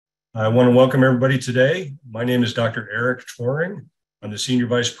I want to welcome everybody today. My name is Dr. Eric Tworing. I'm the Senior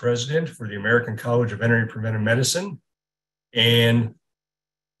Vice President for the American College of Veterinary Preventive Medicine. And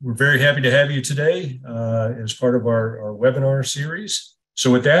we're very happy to have you today as part of our webinar series.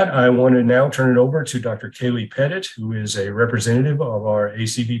 So with that, I want to now turn it over to Dr. Kaylee Pettit, who is a representative of our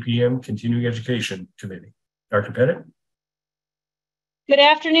ACVPM Continuing Education Committee. Dr. Pettit. Good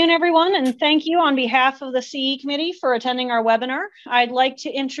afternoon, everyone, and thank you on behalf of the CE Committee for attending our webinar. I'd like to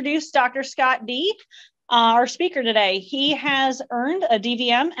introduce Dr. Scott D., our speaker today. He has earned a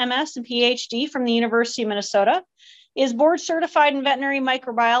DVM, MS, and PhD from the University of Minnesota, is board certified in veterinary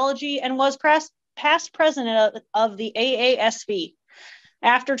microbiology, and was past president of the AASV.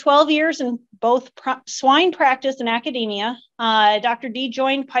 After 12 years in both swine practice and academia, Dr. D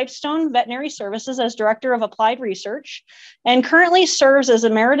joined Pipestone Veterinary Services as Director of Applied Research and currently serves as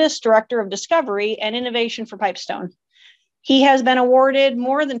Emeritus Director of Discovery and Innovation for Pipestone. He has been awarded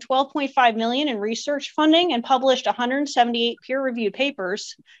more than $12.5 million in research funding and published 178 peer-reviewed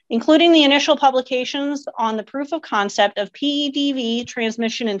papers, including the initial publications on the proof of concept of PEDV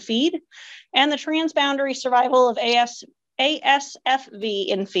transmission in feed and the transboundary survival of ASFV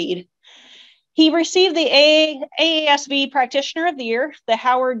in feed. He received the AASV Practitioner of the Year, the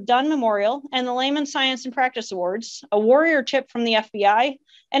Howard Dunn Memorial, and the Layman Science and Practice Awards, a Warrior Tip from the FBI,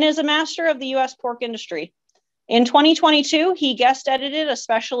 and is a Master of the U.S. Pork Industry. In 2022, he guest edited a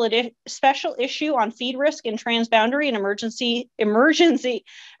special issue on feed risk in transboundary and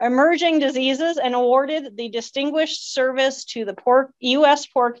emerging diseases and awarded the Distinguished Service to the U.S.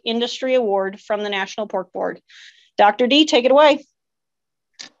 Pork Industry Award from the National Pork Board. Dr. D, take it away.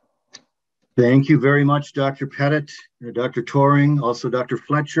 Thank you very much, Dr. Pettit, Dr. Tworing, also Dr.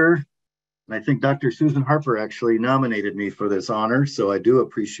 Fletcher. And I think Dr. Susan Harper actually nominated me for this honor, so I do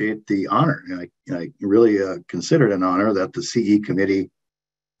appreciate the honor. I really consider it an honor that the CE committee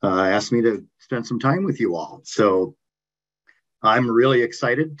asked me to spend some time with you all. So I'm really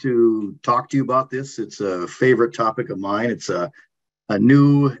excited to talk to you about this. It's a favorite topic of mine. It's a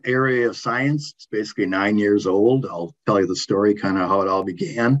new area of science. It's basically 9 years old. I'll tell you the story, kind of how it all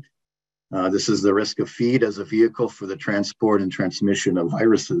began. This is the risk of feed as a vehicle for the transport and transmission of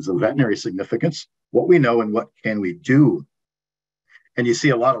viruses of veterinary significance, what we know and what can we do. And you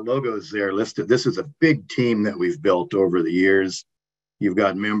see a lot of logos there listed. This is a big team that we've built over the years. You've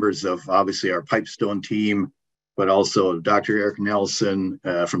got members of obviously our Pipestone team, but also Dr. Eric Nelson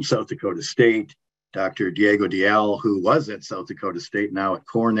from South Dakota State, Dr. Diego Dial, who was at South Dakota State, now at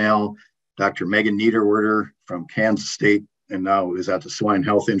Cornell, Dr. Megan Niederwerder from Kansas State, and now is at the Swine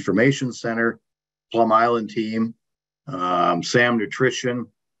Health Information Center, Plum Island team, SAM Nutrition,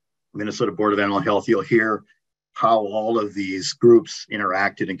 Minnesota Board of Animal Health. You'll hear how all of these groups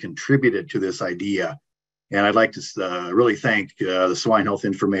interacted and contributed to this idea. And I'd like to really thank the Swine Health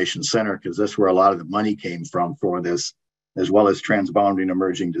Information Center, because that's where a lot of the money came from for this, as well as Transboundary and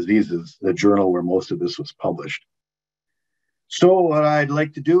Emerging Diseases, the journal where most of this was published. So what I'd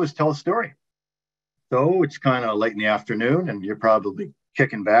like to do is tell a story. So it's kind of late in the afternoon and you're probably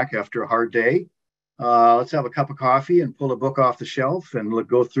kicking back after a hard day. Let's have a cup of coffee and pull a book off the shelf and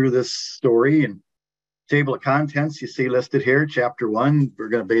go through this story. And table of contents you see listed here, chapter 1, we're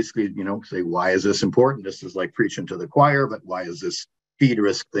going to basically, say, why is this important? This is like preaching to the choir, but why is this feed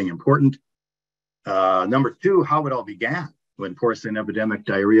risk thing important? Number 2, how it all began when porcine epidemic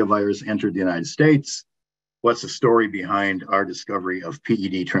diarrhea virus entered the United States. What's the story behind our discovery of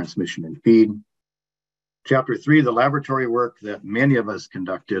PED transmission in feed? Chapter 3, the laboratory work that many of us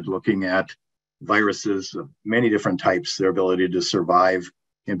conducted looking at viruses of many different types, their ability to survive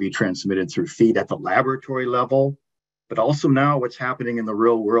and be transmitted through feed at the laboratory level, but also now what's happening in the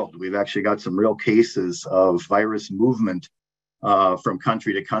real world. We've actually got some real cases of virus movement from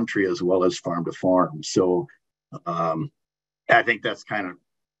country to country as well as farm to farm. So I think that's kind of,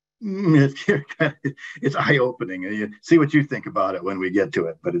 it's eye-opening. And you see what you think about it when we get to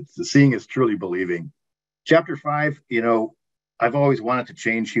it, but it's the seeing is truly believing. Chapter 5, I've always wanted to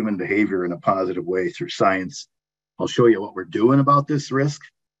change human behavior in a positive way through science. I'll show you what we're doing about this risk,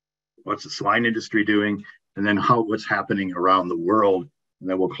 what's the swine industry doing, and then what's happening around the world, and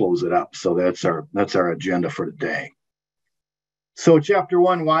then we'll close it up. So that's our agenda for today. So chapter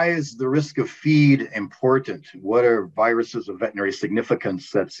 1, why is the risk of feed important? What are viruses of veterinary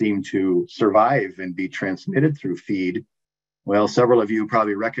significance that seem to survive and be transmitted through feed? Well, several of you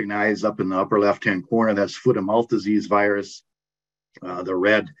probably recognize up in the upper left-hand corner, that's foot-and-mouth disease virus, the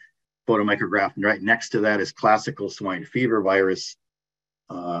red photomicrograph. And right next to that is classical swine fever virus.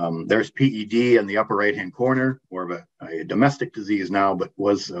 There's PED in the upper right-hand corner, more of a domestic disease now, but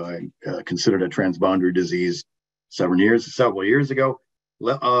was considered a transboundary disease several years ago.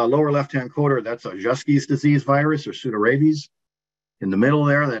 Lower left-hand quarter, that's a Ojewski's disease virus or pseudorabies. In the middle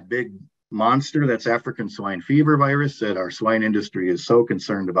there, that big monster, that's African swine fever virus that our swine industry is so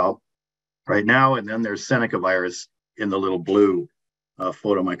concerned about right now. And then there's Seneca virus in the little blue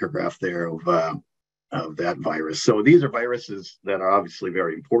photomicrograph there of that virus. So these are viruses that are obviously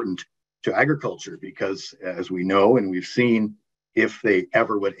very important to agriculture because, as we know and we've seen, if they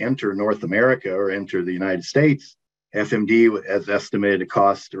ever would enter North America or enter the United States, FMD has estimated to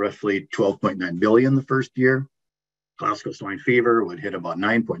cost roughly $12.9 billion the first year. Classical swine fever would hit about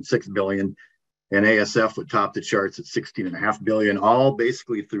 $9.6 billion, and ASF would top the charts at $16.5 billion, all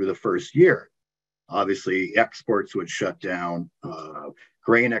basically through the first year. Obviously, exports would shut down,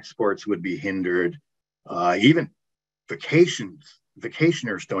 grain exports would be hindered, even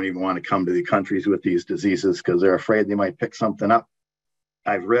vacationers don't even want to come to the countries with these diseases because they're afraid they might pick something up.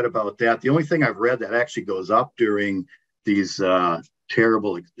 I've read about that. The only thing I've read that actually goes up during these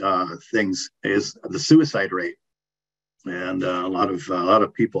terrible things is the suicide rate. And a lot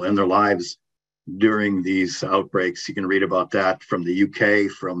of people end their lives during these outbreaks. You can read about that from the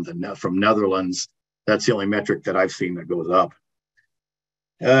UK, from Netherlands. That's the only metric that I've seen that goes up.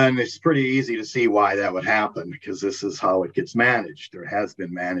 And it's pretty easy to see why that would happen because this is how it gets managed or has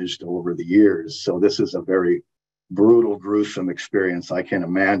been managed over the years. So this is a very brutal, gruesome experience. I can't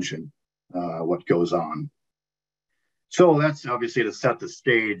imagine what goes on. So that's obviously to set the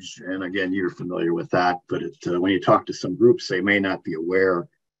stage. And again, you're familiar with that. But when you talk to some groups, they may not be aware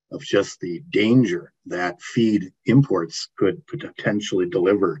of just the danger that feed imports could potentially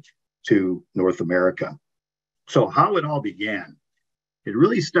deliver to North America. So how it all began, it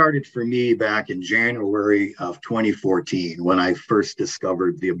really started for me back in January of 2014 when I first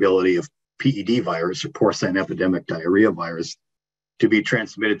discovered the ability of PED virus or porcine epidemic diarrhea virus to be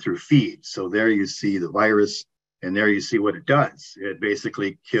transmitted through feed. So there you see the virus. And there you see what it does. It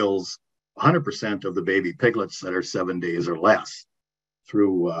basically kills 100% of the baby piglets that are 7 days or less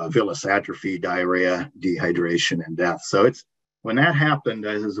through villus atrophy, diarrhea, dehydration, and death. So when that happened,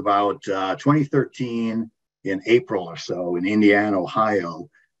 it was about 2013 in April or so in Indiana, Ohio,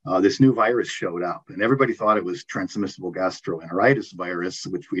 this new virus showed up. And everybody thought it was transmissible gastroenteritis virus,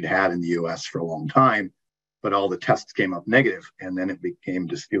 which we'd had in the US for a long time. But all the tests came up negative, and then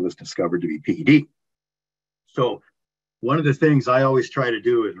it was discovered to be PED. So one of the things I always try to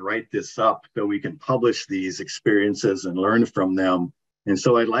do is write this up so we can publish these experiences and learn from them. And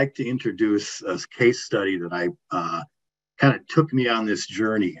so I'd like to introduce a case study that I kind of took me on this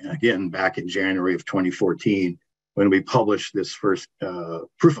journey, again, back in January of 2014, when we published this first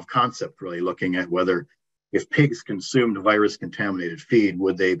proof of concept, really looking at whether if pigs consumed virus-contaminated feed,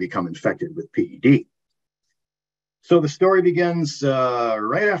 would they become infected with PED? So the story begins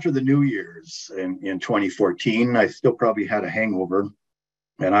right after the New Year's in 2014. I still probably had a hangover,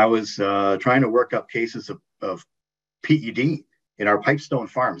 and I was trying to work up cases of PED in our Pipestone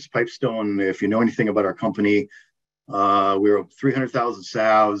farms. Pipestone, if you know anything about our company, we're 300,000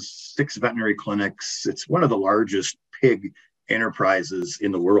 sows, 6 veterinary clinics. It's one of the largest pig enterprises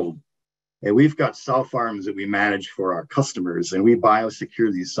in the world. And we've got sow farms that we manage for our customers, and we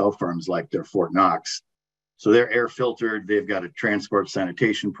biosecure these sow farms like they're Fort Knox. So they're air filtered. They've got a transport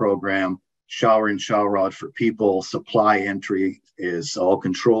sanitation program, shower in, shower out for people. Supply entry is all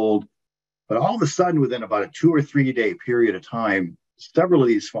controlled. But all of a sudden, within about a 2 or 3 day period of time, several of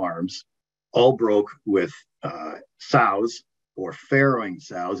these farms all broke with sows or farrowing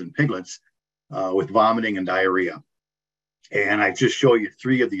sows and piglets with vomiting and diarrhea. And I just show you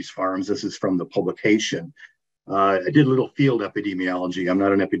 3 of these farms. This is from the publication. I did a little field epidemiology. I'm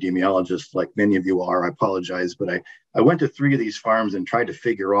not an epidemiologist like many of you are. I apologize, but I went to 3 of these farms and tried to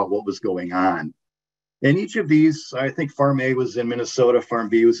figure out what was going on. And each of these, I think Farm A was in Minnesota, Farm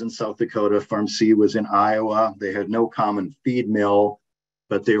B was in South Dakota, Farm C was in Iowa. They had no common feed mill,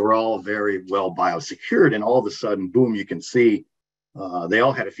 but they were all very well biosecured. And all of a sudden, boom, you can see they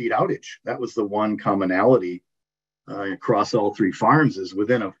all had a feed outage. That was the one commonality across all 3 farms, is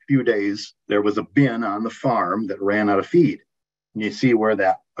within a few days, there was a bin on the farm that ran out of feed. And you see where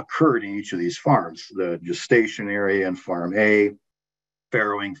that occurred in each of these farms, the gestation area in Farm A,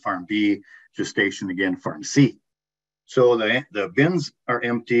 farrowing Farm B, gestation again, Farm C. So the bins are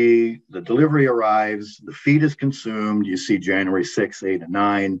empty, the delivery arrives, the feed is consumed. You see January 6, 8, and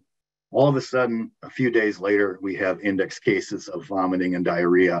 9. All of a sudden, a few days later, we have index cases of vomiting and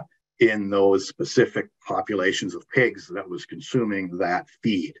diarrhea in those specific populations of pigs that was consuming that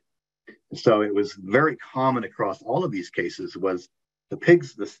feed. So it was very common across all of these cases was the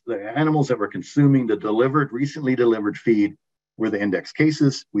pigs, the animals that were consuming the recently delivered feed were the index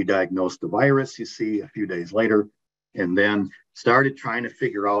cases. We diagnosed the virus, you see, a few days later. and then started trying to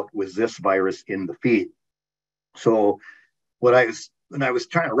figure out, was this virus in the feed? So when I was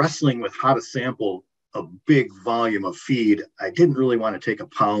trying to wrestling with how to sample a big volume of feed, I didn't really want to take a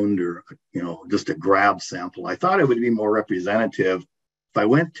pound or, just a grab sample. I thought it would be more representative if I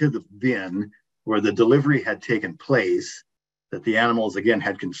went to the bin where the delivery had taken place, that the animals, again,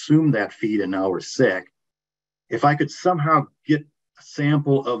 had consumed that feed and now were sick. If I could somehow get a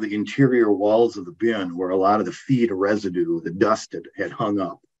sample of the interior walls of the bin where a lot of the feed residue, the dust had hung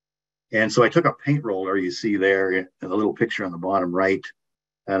up. And so I took a paint roller, you see there in the little picture on the bottom right,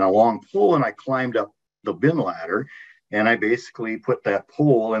 and a long pole, and I climbed up the bin ladder, and I basically put that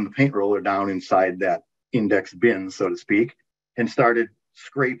pole and the paint roller down inside that index bin, so to speak, and started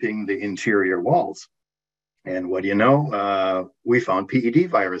scraping the interior walls. And what do you know? We found PED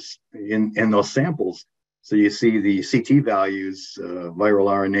virus in those samples. So you see the CT values, viral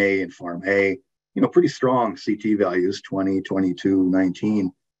RNA and Farm A, pretty strong CT values, 20, 22,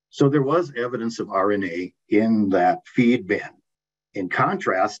 19. So there was evidence of RNA in that feed bin. In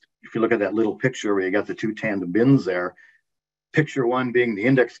contrast, if you look at that little picture where you got the two tandem bins there, picture one being the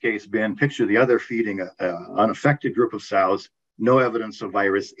index case bin, picture the other feeding an unaffected group of sows, no evidence of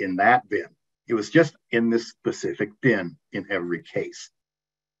virus in that bin. It was just in this specific bin in every case.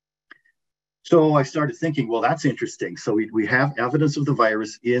 So I started thinking, well, that's interesting. So we have evidence of the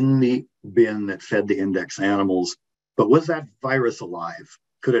virus in the bin that fed the index animals, but was that virus alive?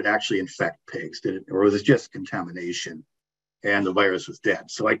 Could it actually infect pigs? Or was it just contamination and the virus was dead?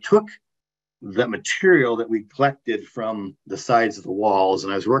 So I took the material that we collected from the sides of the walls,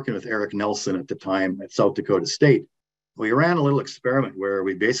 and I was working with Eric Nelson at the time at South Dakota State. We ran a little experiment where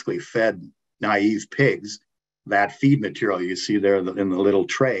we basically fed naive pigs that feed material you see there in the little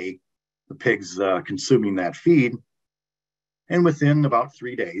tray, the pigs consuming that feed. And within about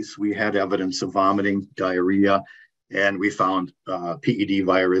 3 days, we had evidence of vomiting, diarrhea, and we found PED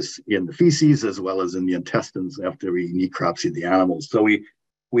virus in the feces as well as in the intestines after we necropsied the animals. So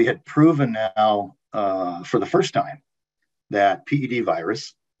we had proven now for the first time that PED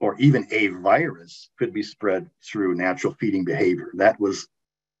virus, or even a virus, could be spread through natural feeding behavior. That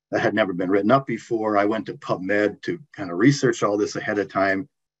had never been written up before. I went to PubMed to kind of research all this ahead of time,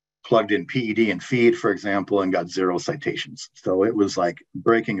 plugged in PED and feed, for example, and got 0 citations. So it was like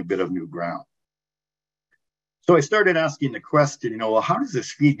breaking a bit of new ground. So I started asking the question, well, how does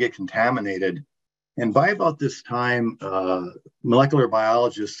this feed get contaminated? And by about this time, molecular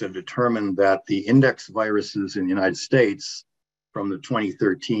biologists have determined that the index viruses in the United States from the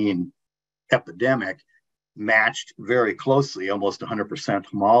 2013 epidemic matched very closely, almost 100%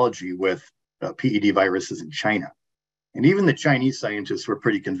 homology with PED viruses in China. And even the Chinese scientists were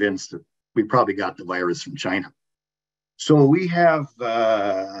pretty convinced that we probably got the virus from China. So we have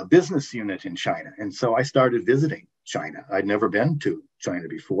a business unit in China. And so I started visiting China. I'd never been to China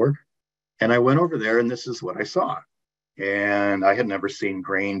before. And I went over there and this is what I saw. And I had never seen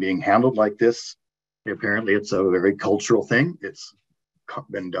grain being handled like this. Apparently it's a very cultural thing. It's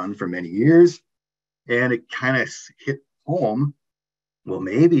been done for many years. And it kind of hit home. Well,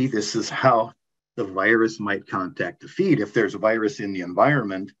 maybe this is how the virus might contact the feed. If there's a virus in the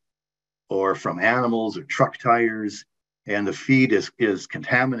environment or from animals or truck tires, and the feed is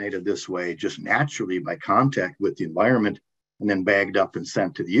contaminated this way just naturally by contact with the environment and then bagged up and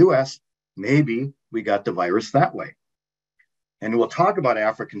sent to the US, maybe we got the virus that way. And we'll talk about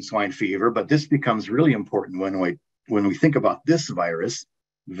African swine fever, but this becomes really important when we think about this virus,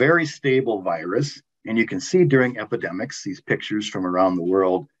 very stable virus. And you can see during epidemics, these pictures from around the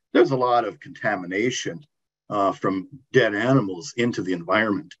world, there's a lot of contamination from dead animals into the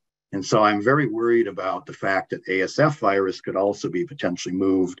environment. And so I'm very worried about the fact that ASF virus could also be potentially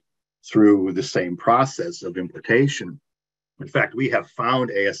moved through the same process of importation. In fact, we have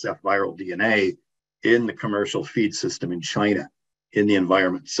found ASF viral DNA in the commercial feed system in China, in the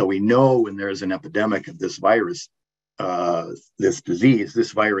environment. So we know when there's an epidemic of this virus, this disease,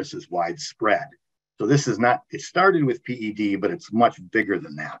 this virus is widespread. So this is not, it started with PED, but it's much bigger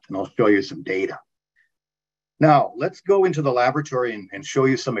than that. And I'll show you some data. Now, let's go into the laboratory and show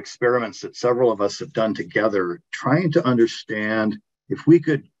you some experiments that several of us have done together, trying to understand if we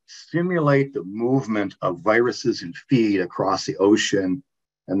could simulate the movement of viruses in feed across the ocean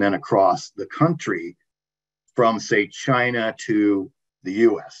and then across the country from, say, China to the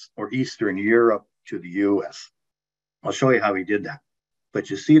US or Eastern Europe to the US. I'll show you how we did that.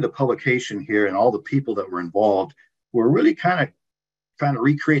 But you see the publication here and all the people that were involved were really kind of trying to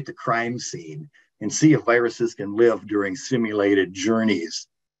recreate the crime scene and see if viruses can live during simulated journeys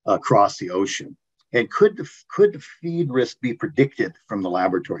across the ocean. And could the feed risk be predicted from the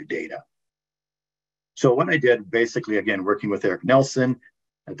laboratory data? So what I did, basically, again, working with Eric Nelson,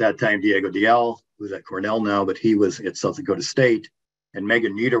 at that time, Diego Diel, who's at Cornell now, but he was at South Dakota State, and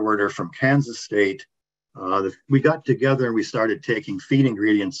Megan Niederwerder from Kansas State. We got together and we started taking feed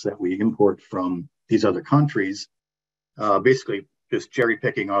ingredients that we import from these other countries, basically just cherry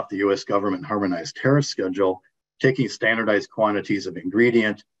picking off the US government harmonized tariff schedule, taking standardized quantities of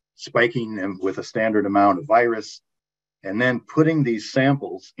ingredient, spiking them with a standard amount of virus, and then putting these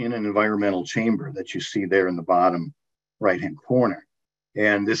samples in an environmental chamber that you see there in the bottom right-hand corner.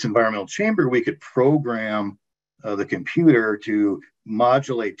 And this environmental chamber, we could program the computer to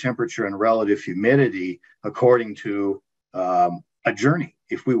modulate temperature and relative humidity according to a journey.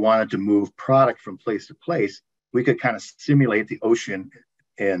 If we wanted to move product from place to place, we could kind of simulate the ocean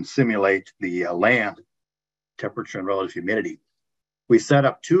and simulate the land temperature and relative humidity. We set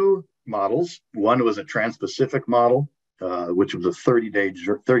up two models. One was a trans-Pacific model, which was a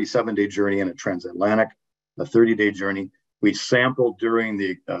 37-day journey, and a transatlantic, a 30-day journey. We sampled during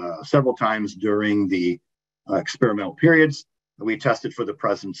the several times during the experimental periods. We tested for the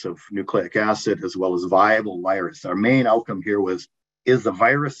presence of nucleic acid as well as viable virus. Our main outcome here was, are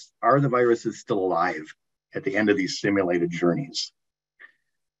the viruses still alive at the end of these simulated journeys?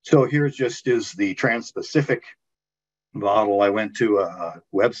 So here just is the trans-Pacific model. I went to a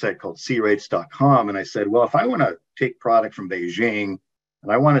website called crates.com and I said, well, if I want to take product from Beijing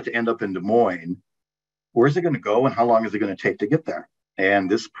and I want it to end up in Des Moines, where's it going to go and how long is it going to take to get there? And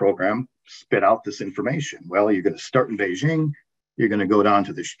this program spit out this information. Well, you're going to start in Beijing, you're going to go down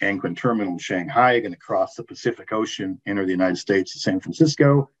to the Yanquan terminal in Shanghai, you're going to cross the Pacific Ocean, enter the United States to San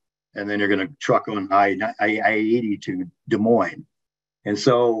Francisco, and then you're going to truck on I-80 to Des Moines. And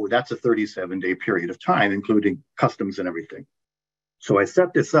so that's a 37-day period of time, including customs and everything. So I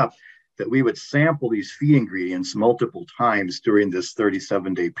set this up that we would sample these feed ingredients multiple times during this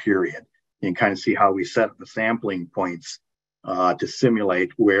 37-day period and kind of see how we set up the sampling points to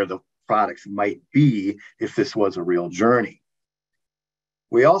simulate where the products might be if this was a real journey.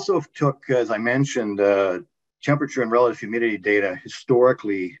 We also took, as I mentioned, temperature and relative humidity data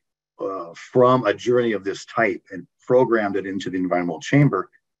historically from a journey of this type and programmed it into the environmental chamber.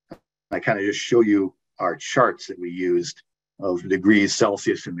 I kind of just show you our charts that we used of degrees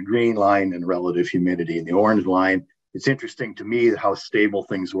Celsius in the green line and relative humidity in the orange line. It's interesting to me how stable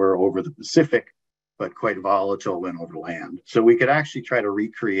things were over the Pacific, but quite volatile when over land. So we could actually try to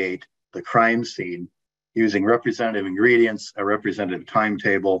recreate the crime scene using representative ingredients, a representative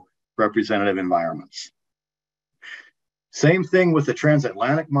timetable, representative environments. Same thing with the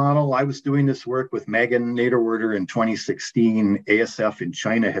transatlantic model. I was doing this work with Megan Niederwerder in 2016. ASF in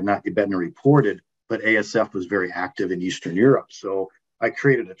China had not been reported, but ASF was very active in Eastern Europe. So I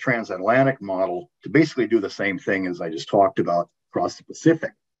created a transatlantic model to basically do the same thing as I just talked about across the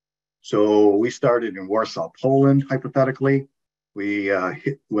Pacific. So we started in Warsaw, Poland, hypothetically. We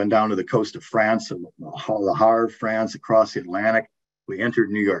went down to the coast of France, and Le Havre, France, across the Atlantic. We entered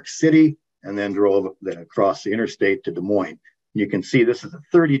New York City and then drove across the interstate to Des Moines. You can see this is a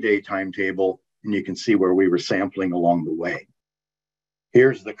 30-day timetable, and you can see where we were sampling along the way.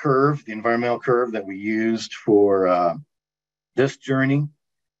 Here's the curve, the environmental curve that we used for this journey.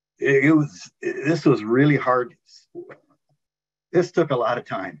 This was really hard. This took a lot of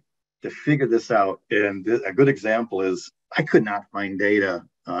time to figure this out. And a good example is I could not find data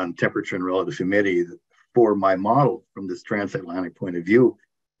on temperature and relative humidity for my model from this transatlantic point of view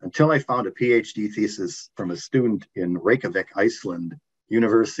until I found a PhD thesis from a student in Reykjavik, Iceland,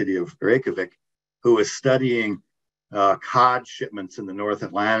 University of Reykjavik, who was studying cod shipments in the North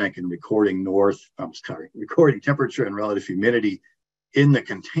Atlantic and recording temperature and relative humidity in the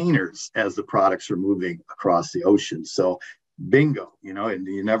containers as the products are moving across the ocean. So bingo, and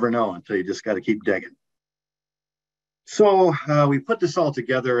you never know until you just got to keep digging. So we put this all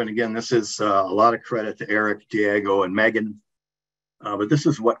together. And again, this is a lot of credit to Eric, Diego, and Megan. But this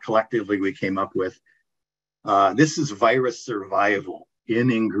is what collectively we came up with. This is virus survival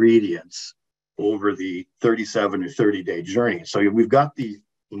in ingredients over the 37 or 30-day journey. So we've got the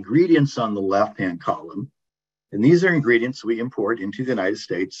ingredients on the left-hand column. And these are ingredients we import into the United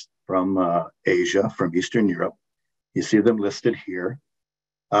States from Asia, from Eastern Europe. You see them listed here.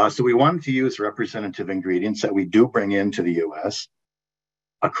 So we wanted to use representative ingredients that we do bring into the US.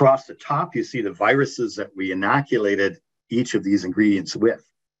 Across the top, you see the viruses that we inoculated each of these ingredients with.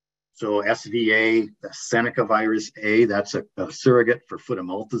 So SVA, the Seneca virus A, that's a surrogate for foot and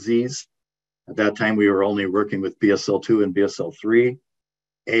mouth disease. At that time, we were only working with BSL2 and BSL3.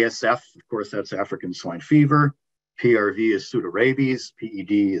 ASF, of course, that's African swine fever. PRV is pseudorabies.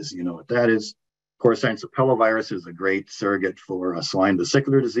 PED is, what that is. Porcine sapellovirus is a great surrogate for swine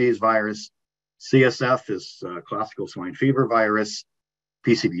vesicular disease virus. CSF is classical swine fever virus.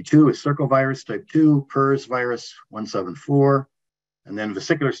 PCV2 is circovirus type 2, PRRS virus 174, and then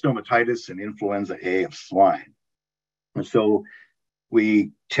vesicular stomatitis and influenza A of swine. And so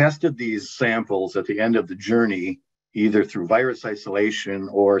we tested these samples at the end of the journey, either through virus isolation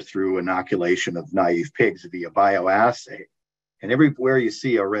or through inoculation of naive pigs via bioassay. And everywhere you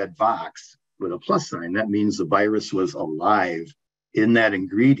see a red box with a plus sign, that means the virus was alive in that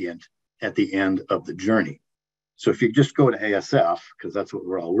ingredient at the end of the journey. So if you just go to ASF, because that's what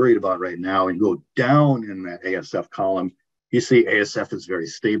we're all worried about right now, and go down in that ASF column, you see ASF is very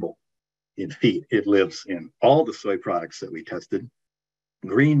stable in feed. It lives in all the soy products that we tested.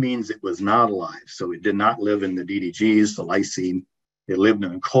 Green means it was not alive. So it did not live in the DDGs, the lysine. It lived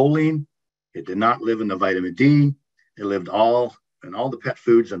in choline. It did not live in the vitamin D. It lived all in all the pet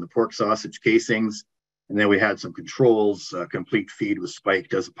foods and the pork sausage casings. And then we had some controls. Complete feed was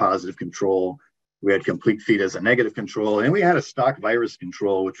spiked as a positive control. We had complete feed as a negative control. And we had a stock virus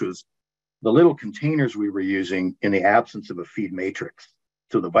control, which was the little containers we were using in the absence of a feed matrix.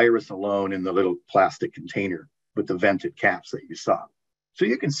 So the virus alone in the little plastic container with the vented caps that you saw. So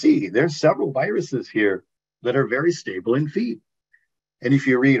you can see there's several viruses here that are very stable in feed. And if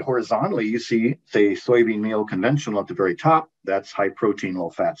you read horizontally, you see, say, soybean meal conventional at the very top. That's high protein, low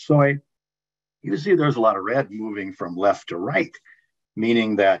fat soy. You see there's a lot of red moving from left to right,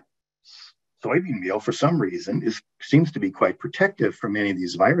 meaning that soybean meal, for some reason, seems to be quite protective from many of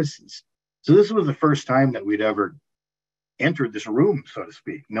these viruses. So this was the first time that we'd ever entered this room, so to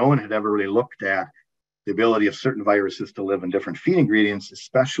speak. No one had ever really looked at the ability of certain viruses to live in different feed ingredients,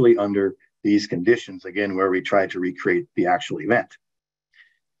 especially under these conditions, again, where we try to recreate the actual event.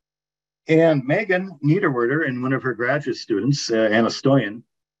 And Megan Niederwerder and one of her graduate students, Anna Stoyan,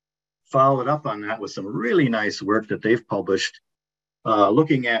 followed up on that with some really nice work that they've published,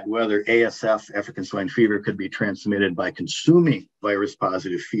 looking at whether ASF, African swine fever, could be transmitted by consuming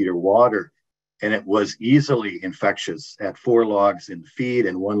virus-positive feed or water. And it was easily infectious at 4 logs in the feed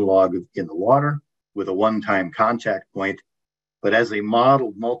and 1 log in the water, with a one-time contact point. But as they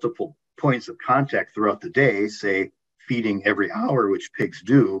modeled multiple points of contact throughout the day, say feeding every hour, which pigs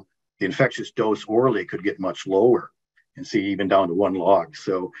do, the infectious dose orally could get much lower and see even down to 1 log.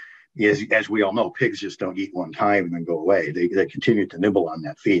 So as we all know, pigs just don't eat one time and then go away. They continue to nibble on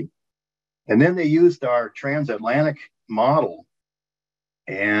that feed. And then they used our transatlantic model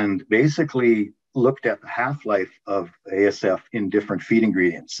and basically looked at the half-life of ASF in different feed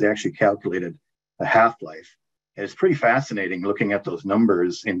ingredients. They actually calculated the half-life. And it's pretty fascinating looking at those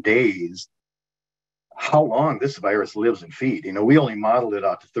numbers in days, how long this virus lives in feed. You know, we only modeled it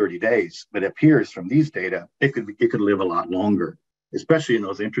out to 30 days, but it appears from these data, it could live a lot longer, especially in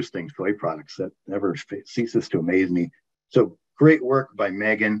those interesting soy products that never ceases to amaze me. So great work by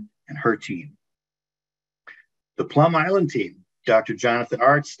Megan and her team. The Plum Island team, Dr. Jonathan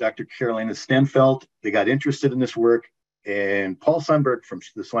Arts, Dr. Carolina Stenfeld, they got interested in this work. And Paul Sundberg from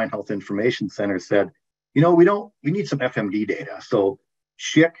the Swine Health Information Center said, you know, we need some FMD data. So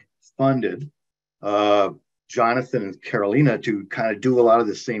Schick funded Jonathan and Carolina to kind of do a lot of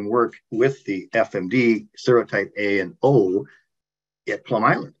the same work with the FMD serotype A and O at Plum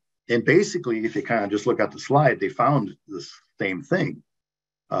Island. And basically, if you kind of just look at the slide, they found the same thing.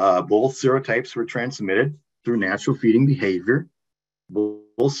 Both serotypes were transmitted through natural feeding behavior.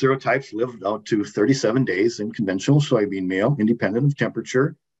 Both serotypes lived out to 37 days in conventional soybean meal, independent of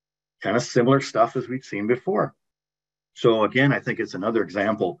temperature, kind of similar stuff as we've seen before. So again, I think it's another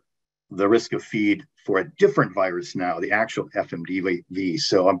example of the risk of feed for a different virus now, the actual FMDV.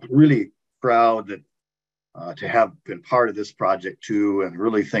 So I'm really proud that to have been part of this project too, and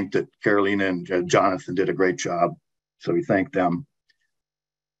really think that Carolina and Jonathan did a great job. So we thank them.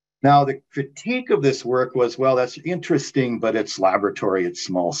 Now, the critique of this work was, well, that's interesting, but it's laboratory, it's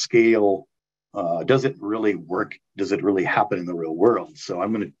small scale. Does it really work? Does it really happen in the real world? So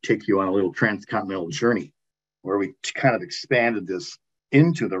I'm going to take you on a little transcontinental journey where we kind of expanded this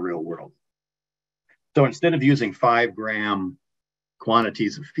into the real world. So instead of using 5-gram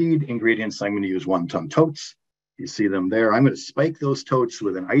quantities of feed ingredients, I'm going to use 1-ton totes. You see them there. I'm going to spike those totes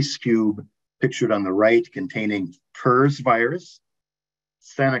with an ice cube pictured on the right containing PRRS virus,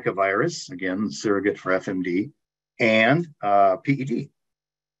 Seneca virus, again, surrogate for FMD, and PED.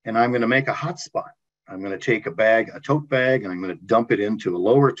 And I'm going to make a hotspot. I'm going to take a tote bag, and I'm going to dump it into a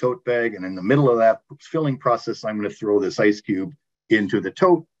lower tote bag. And in the middle of that filling process, I'm going to throw this ice cube into the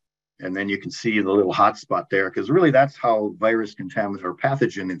tote. And then you can see the little hotspot there, because really that's how virus contamination or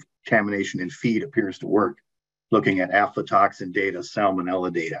pathogen contamination in feed appears to work, looking at aflatoxin data,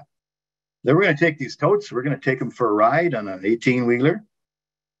 salmonella data. Then we're going to take these totes, we're going to take them for a ride on an 18-wheeler.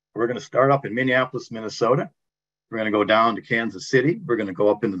 We're going to start up in Minneapolis, Minnesota. We're going to go down to Kansas City. We're going to go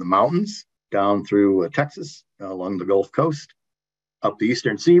up into the mountains, down through Texas, along the Gulf Coast, up the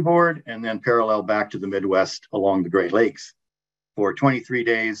eastern seaboard, and then parallel back to the Midwest along the Great Lakes for 23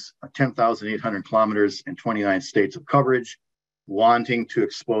 days, 10,800 kilometers, and 29 states of coverage, wanting to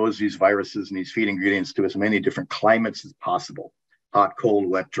expose these viruses and these feed ingredients to as many different climates as possible: hot, cold,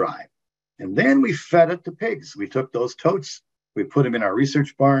 wet, dry. And then we fed it to pigs. We took those totes, we put them in our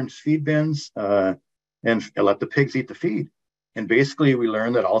research barns, feed bins, and let the pigs eat the feed. And basically, we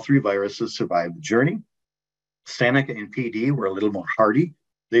learned that all three viruses survived the journey. Seneca and PD were a little more hardy.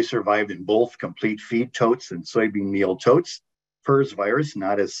 They survived in both complete feed totes and soybean meal totes. PRRS virus,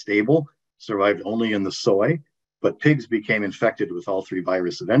 not as stable, survived only in the soy, but pigs became infected with all three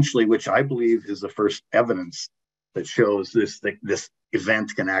viruses eventually, which I believe is the first evidence that shows this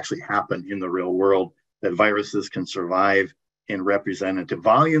event can actually happen in the real world, that viruses can survive in representative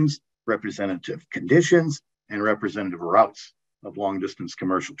volumes, representative conditions, and representative routes of long-distance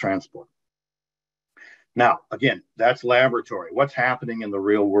commercial transport. Now, again, that's laboratory. What's happening in the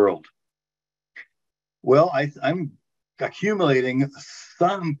real world? Well, I'm accumulating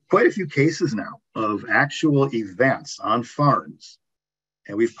quite a few cases now of actual events on farms,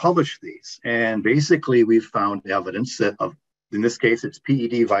 and we've published these. And basically, we've found evidence that in this case, it's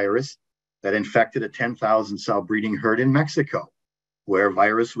PED virus that infected a 10,000 sow breeding herd in Mexico, where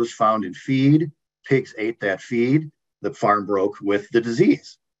virus was found in feed. Pigs ate that feed. The farm broke with the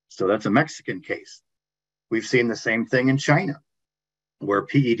disease. So that's a Mexican case. We've seen the same thing in China, where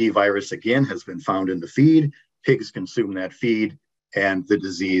PED virus again has been found in the feed. Pigs consume that feed, and the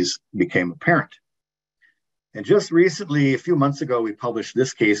disease became apparent. And just recently, a few months ago, we published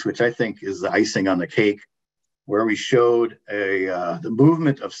this case, which I think is the icing on the cake, where we showed the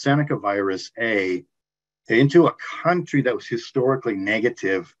movement of Seneca virus A into a country that was historically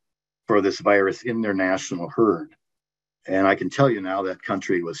negative for this virus in their national herd. And I can tell you now that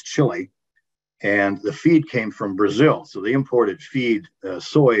country was Chile, and the feed came from Brazil. So they imported feed,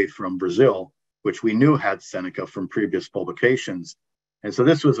 soy from Brazil, which we knew had Seneca from previous publications. And so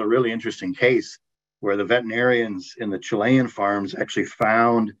this was a really interesting case where the veterinarians in the Chilean farms actually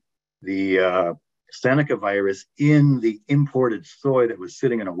found the Seneca virus in the imported soy that was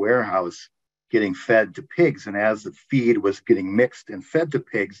sitting in a warehouse getting fed to pigs. And as the feed was getting mixed and fed to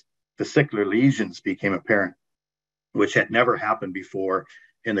pigs, vesicular lesions became apparent, which had never happened before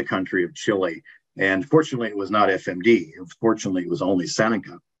in the country of Chile. And fortunately, it was not FMD. Fortunately, it was only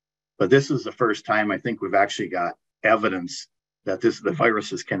Seneca. But this is the first time I think we've actually got evidence that the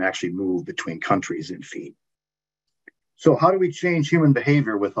viruses can actually move between countries in feed. So how do we change human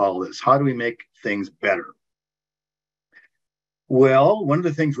behavior with all this? How do we make things better? Well, one of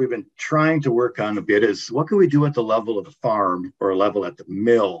the things we've been trying to work on a bit is what can we do at the level of the farm or a level at the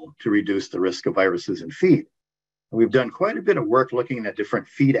mill to reduce the risk of viruses in feed? And we've done quite a bit of work looking at different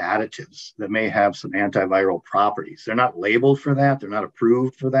feed additives that may have some antiviral properties. They're not labeled for that. They're not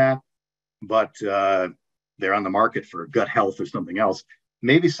approved for that, but they're on the market for gut health or something else.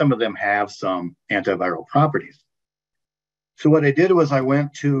 Maybe some of them have some antiviral properties. So what I did was I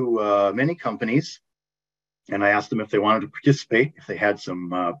went to many companies and I asked them if they wanted to participate, if they had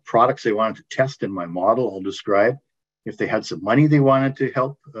some products they wanted to test in my model, I'll describe, if they had some money they wanted to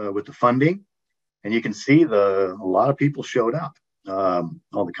help with the funding. And you can see a lot of people showed up.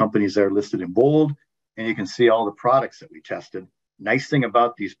 All the companies there listed in bold, and you can see all the products that we tested. Nice thing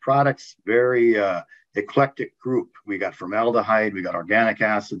about these products, very eclectic group. We got formaldehyde, we got organic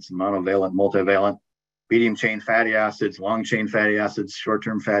acids, monovalent, multivalent, medium chain fatty acids, long chain fatty acids,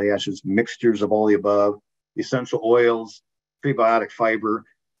 short-term fatty acids, mixtures of all the above, essential oils, prebiotic fiber,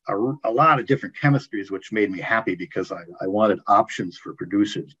 a lot of different chemistries, which made me happy because I wanted options for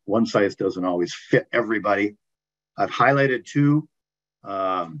producers. One size doesn't always fit everybody. I've highlighted two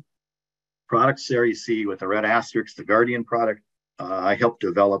products there you see with the red asterisk, the Guardian product. I helped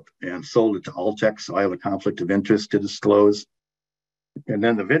develop and sold it to Alltech, so I have a conflict of interest to disclose. And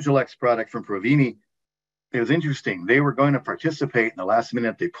then the Vigilex product from Provini, it was interesting. They were going to participate in the last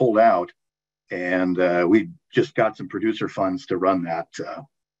minute. They pulled out, and we just got some producer funds to run that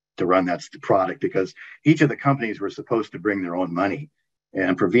product because each of the companies were supposed to bring their own money,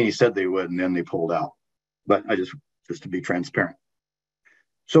 and Provini said they would, and then they pulled out. But I just to be transparent.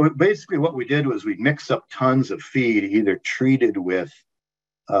 So basically what we did was we mix up tons of feed, either treated with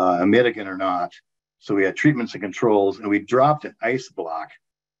a mitigant or not. So we had treatments and controls, and we dropped an ice block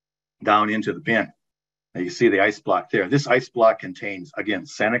down into the bin. Now you see the ice block there. This ice block contains, again,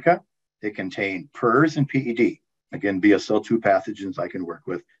 Seneca. It contained PRRS and PED. Again, BSL-2 pathogens I can work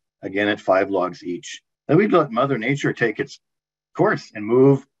with, again, at 5 logs each. Then we'd let Mother Nature take its course and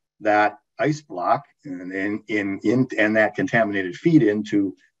move that ice block and that contaminated feed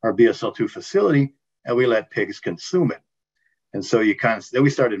into our BSL-2 facility, and we let pigs consume it. And so then we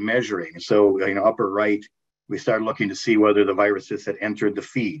started measuring. So, upper right, we started looking to see whether the viruses had entered the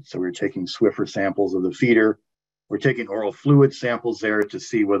feed. So we were taking Swiffer samples of the feeder. We're taking oral fluid samples there to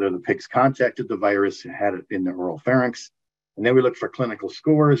see whether the pigs contacted the virus and had it in their oral pharynx. And then we looked for clinical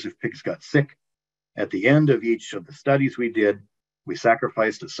scores if pigs got sick. At the end of each of the studies we did, we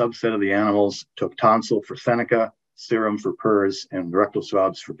sacrificed a subset of the animals, took tonsil for Seneca, serum for PERS, and rectal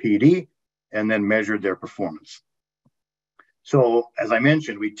swabs for PD, and then measured their performance. So as I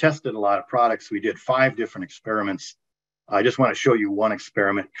mentioned, we tested a lot of products. We did 5 different experiments. I just want to show you one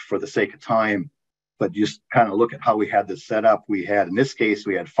experiment for the sake of time, but just kind of look at how we had this set up. In this case,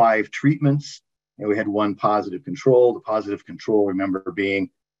 we had 5 treatments, and we had 1 positive control. The positive control, remember,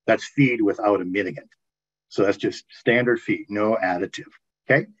 that's feed without a mitigant. So that's just standard feed, no additive,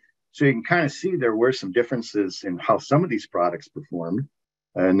 okay? So you can kind of see there were some differences in how some of these products performed,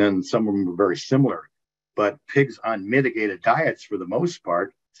 and then some of them were very similar. But pigs on mitigated diets, for the most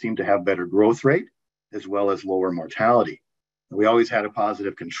part, seem to have better growth rate as well as lower mortality. We always had a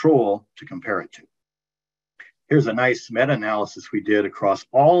positive control to compare it to. Here's a nice meta-analysis we did across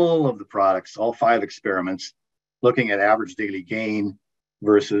all of the products, all 5 experiments, looking at average daily gain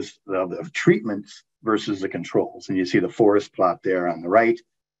versus the treatments versus the controls. And you see the forest plot there on the right,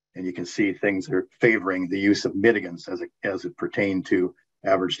 and you can see things are favoring the use of mitigants as it pertained to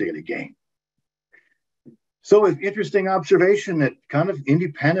average daily gain. So an interesting observation that kind of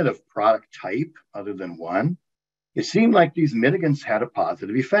independent of product type, other than one, it seemed like these mitigants had a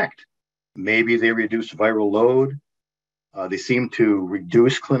positive effect. Maybe they reduced viral load. They seem to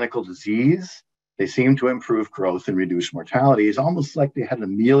reduce clinical disease. They seem to improve growth and reduce mortality. It's almost like they had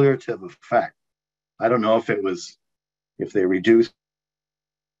an ameliorative effect. I don't know if they reduced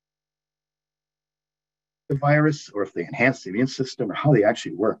the virus or if they enhanced the immune system or how they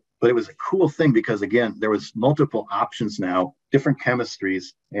actually work. But it was a cool thing because, again, there was multiple options now, different chemistries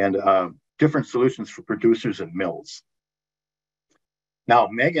and different solutions for producers and mills. Now,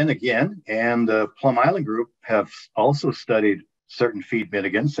 Megan, again, and the Plum Island group have also studied certain feed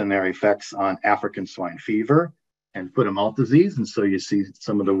mitigants and their effects on African swine fever and foot and mouth disease. And so you see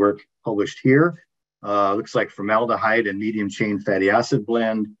some of the work published here. Looks like formaldehyde and medium chain fatty acid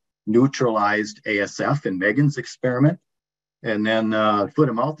blend neutralized ASF in Megan's experiment. And then foot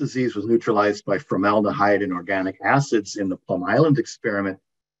and mouth disease was neutralized by formaldehyde and organic acids in the Plum Island experiment,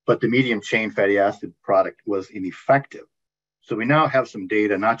 but the medium chain fatty acid product was ineffective. So we now have some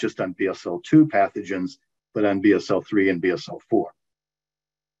data, not just on BSL-2 pathogens, but on BSL-3 and BSL-4.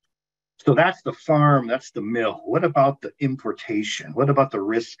 So that's the farm, that's the mill. What about the importation? What about the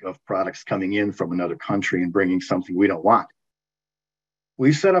risk of products coming in from another country and bringing something we don't want?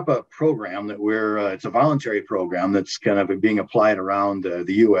 We set up a program that it's a voluntary program that's kind of being applied around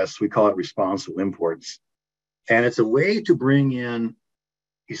the US. We call it responsible imports. And it's a way to bring in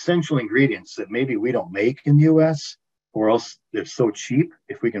essential ingredients that maybe we don't make in the US, or else they're so cheap.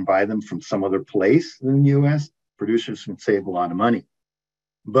 If we can buy them from some other place in the US, producers can save a lot of money.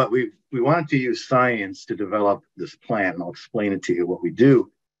 But we wanted to use science to develop this plan, and I'll explain it to you what we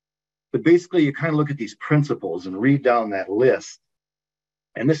do. But basically, you kind of look at these principles and read down that list.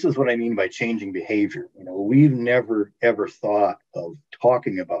 And this is what I mean by changing behavior. We've never, ever thought of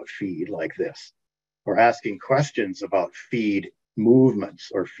talking about feed like this, or asking questions about feed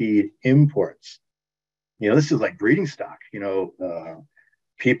movements or feed imports. This is like breeding stock.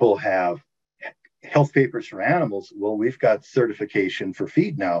 People have health papers for animals. Well, we've got certification for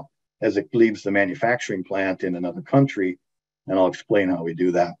feed now as it leaves the manufacturing plant in another country. And I'll explain how we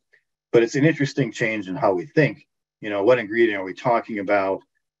do that. But it's an interesting change in how we think. What ingredient are we talking about?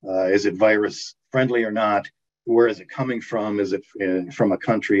 Is it virus friendly or not? Where is it coming from? Is it from a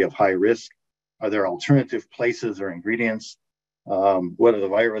country of high risk? Are there alternative places or ingredients? What are the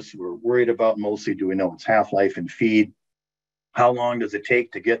viruses we're worried about mostly? Do we know its half-life in feed? How long does it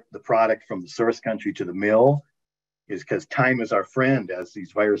take to get the product from the source country to the mill? Is because time is our friend. As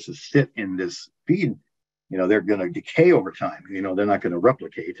these viruses sit in this feed, they're going to decay over time. They're not going to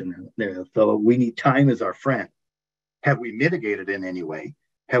replicate. And so we need time as our friend. Have we mitigated in any way?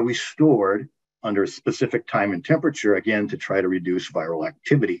 Have we stored under a specific time and temperature, again, to try to reduce viral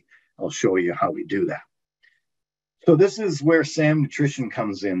activity? I'll show you how we do that. So this is where SAM Nutrition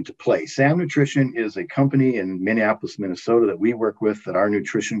comes into play. SAM Nutrition is a company in Minneapolis, Minnesota that we work with, that our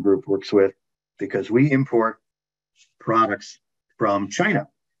nutrition group works with, because we import products from China.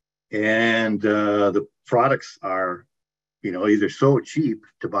 And the products are, either so cheap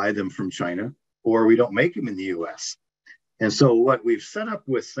to buy them from China, or we don't make them in the US. And so what we've set up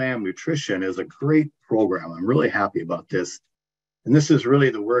with SAM Nutrition is a great program. I'm really happy about this. And this is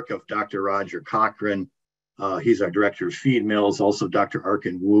really the work of Dr. Roger Cochran. He's our director of feed mills. Also, Dr.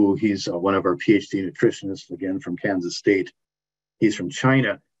 Arkin Wu. He's one of our PhD nutritionists, again, from Kansas State. He's from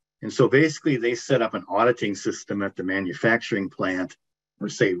China. And so basically, they set up an auditing system at the manufacturing plant for,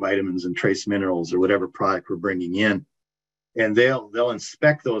 say, vitamins and trace minerals or whatever product we're bringing in. And they'll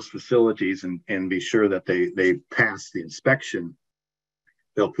inspect those facilities and be sure that they pass the inspection.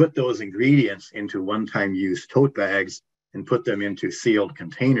 They'll put those ingredients into one-time use tote bags and put them into sealed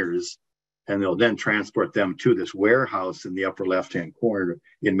containers. And they'll then transport them to this warehouse in the upper left-hand corner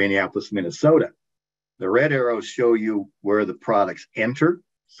in Minneapolis, Minnesota. The red arrows show you where the products enter.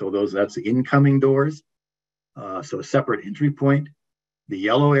 So that's the incoming doors. So a separate entry point. The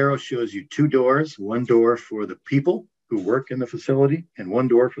yellow arrow shows you two doors, one door for the people who work in the facility and one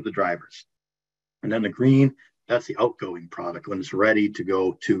door for the drivers. And then the green, that's the outgoing product when it's ready to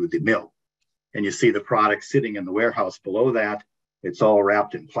go to the mill. And you see the product sitting in the warehouse below that. It's all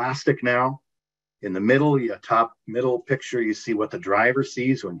wrapped in plastic now. In the middle, top middle picture, you see what the driver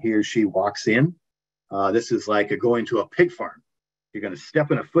sees when he or she walks in. This is like going to a pig farm. You're going to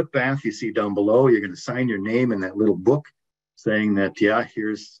step in a foot bath you see down below. You're going to sign your name in that little book saying that, yeah,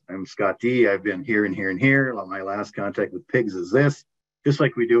 I'm Scott D. I've been here and here and here. My last contact with pigs is this, just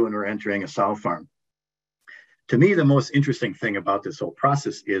like we do when we're entering a sow farm. To me, the most interesting thing about this whole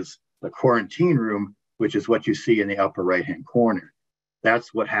process is the quarantine room, which is what you see in the upper right-hand corner.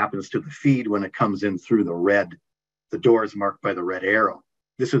 That's what happens to the feed when it comes in through the doors marked by the red arrow.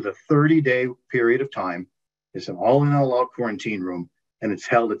 This is a 30-day period of time. It's an all-in, all-out quarantine room, and it's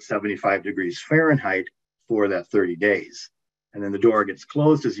held at 75 degrees Fahrenheit for that 30 days. And then the door gets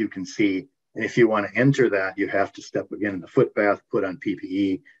closed, as you can see. And if you want to enter that, you have to step again in the foot bath, put on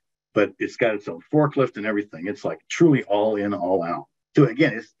PPE, but it's got its own forklift and everything. It's like truly all in, all out. So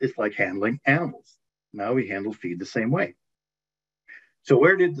again, it's like handling animals. Now we handle feed the same way. So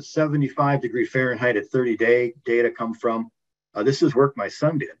where did the 75 degree Fahrenheit at 30-day data come from? This is work my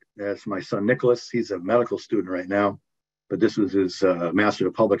son did. That's my son, Nicholas. He's a medical student right now, but this was his Master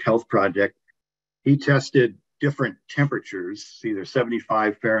of Public Health project. He tested different temperatures, either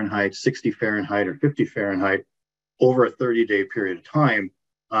 75 Fahrenheit, 60 Fahrenheit, or 50 Fahrenheit over a 30-day period of time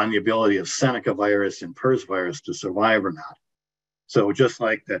on the ability of Seneca virus and PRRS virus to survive or not. So just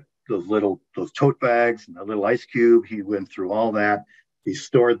like that, those tote bags and the little ice cube, he went through all that. He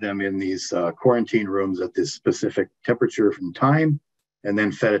stored them in these quarantine rooms at this specific temperature and time, and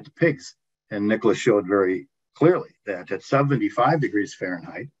then fed it to pigs. And Nicholas showed very clearly that at 75 degrees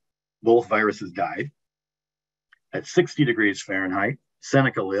Fahrenheit, both viruses died. At 60 degrees Fahrenheit,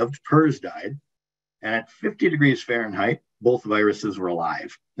 Seneca lived, PRRS died. And at 50 degrees Fahrenheit, both viruses were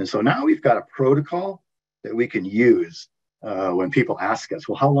alive. And so now we've got a protocol that we can use when people ask us,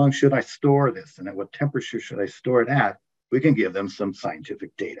 well, how long should I store this? And at what temperature should I store it at? We can give them some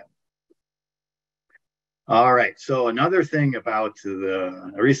scientific data. All right, so another thing about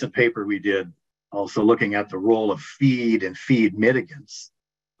a recent paper we did, also looking at the role of feed and feed mitigants,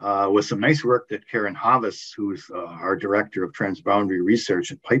 was some nice work that Karen Havas, who's our director of transboundary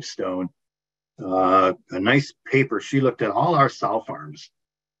research at Pipestone, a nice paper. She looked at all our sow farms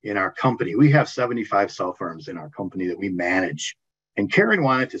in our company. We have 75 sow farms in our company that we manage. And Karen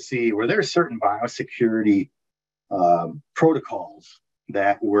wanted to see, were there certain biosecurity protocols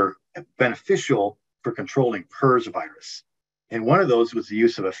that were beneficial for controlling PRRS virus. And one of those was the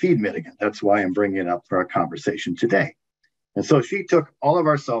use of a feed mitigant. That's why I'm bringing it up for our conversation today. And so she took all of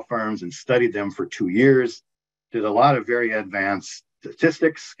our sow farms and studied them for 2 years, did a lot of very advanced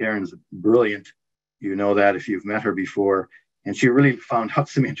statistics. Karen's brilliant. You know that if you've met her before. And she really found out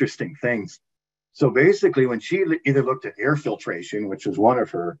some interesting things. So basically, when she either looked at air filtration, which was one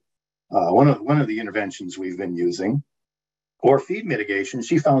of her one of the interventions we've been using, or feed mitigation,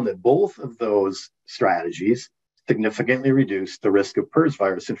 she found that both of those strategies significantly reduced the risk of PRRS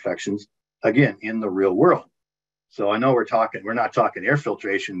virus infections, again, in the real world. So I know we're not talking air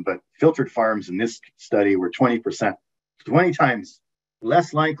filtration, but filtered farms in this study were 20 times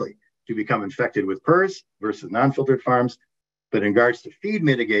less likely to become infected with PRRS versus non-filtered farms. But in regards to feed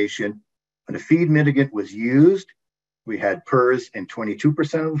mitigation, when a feed mitigant was used, we had PRRS in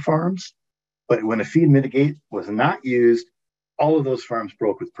 22% of the farms, but when a feed mitigate was not used, all of those farms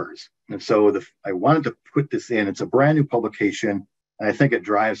broke with PRRS. And so I wanted to put this in. It's a brand new publication, and I think it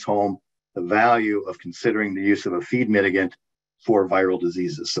drives home the value of considering the use of a feed mitigant for viral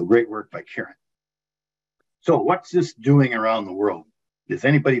diseases. So great work by Karen. So what's this doing around the world? Is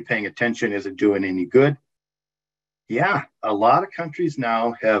anybody paying attention? Is it doing any good? Yeah, a lot of countries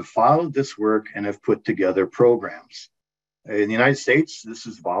now have followed this work and have put together programs. In the United States, this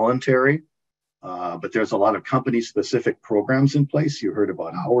is voluntary, but there's a lot of company-specific programs in place. You heard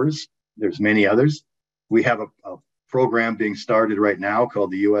about ours. There's many others. We have a program being started right now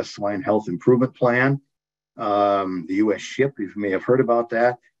called the U.S. Swine Health Improvement Plan. The U.S. SHIP, you may have heard about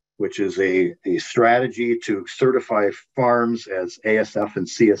that, which is a strategy to certify farms as ASF and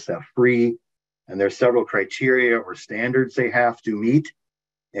CSF free. And there's several criteria or standards they have to meet.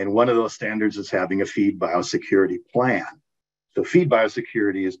 And one of those standards is having a feed biosecurity plan. So feed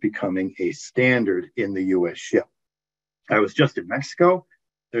biosecurity is becoming a standard in the U.S. SHIP. I was just in Mexico.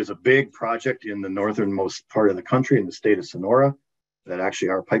 There's a big project in the northernmost part of the country in the state of Sonora that actually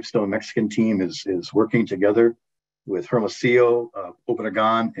our Pipestone Mexican team is working together with Hermosillo,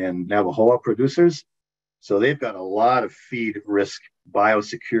 Obregon, and Navajo producers. So they've got a lot of feed risk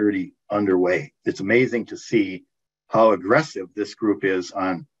biosecurity underway. It's amazing to see how aggressive this group is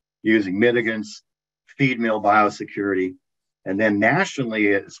on using mitigants, feed mill biosecurity, and then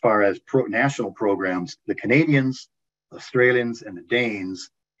nationally, as far as national programs, the Canadians, Australians, and the Danes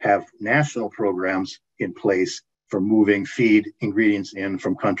have national programs in place for moving feed ingredients in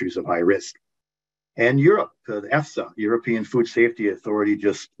from countries of high risk. And Europe, the EFSA, European Food Safety Authority,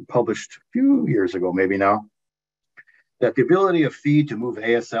 just published a few years ago, maybe now, that the ability of feed to move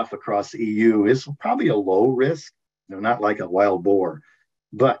ASF across the EU is probably a low risk, not like a wild boar,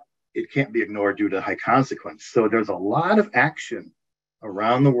 but it can't be ignored due to high consequence. So there's a lot of action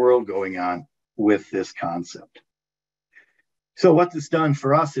around the world going on with this concept. So what this done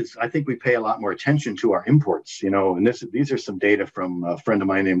for us is I think we pay a lot more attention to our imports, and these are some data from a friend of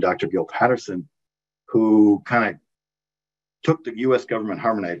mine named Dr. Gil Patterson, who kind of took the US government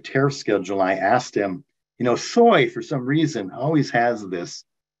harmonized tariff schedule. I asked him, soy for some reason always has this,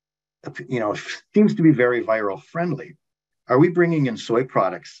 seems to be very viral friendly. Are we bringing in soy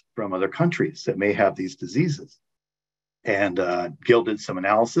products from other countries that may have these diseases? And Gil did some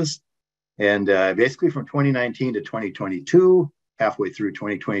analysis. And basically from 2019 to 2022, halfway through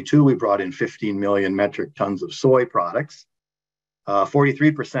 2022, we brought in 15 million metric tons of soy products.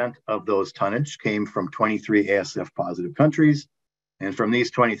 43% of those tonnage came from 23 ASF positive countries. And from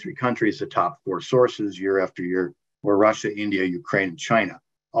these 23 countries, the top 4 sources year after year were Russia, India, Ukraine, and China,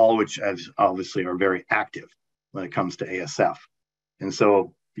 all which obviously are very active when it comes to ASF. And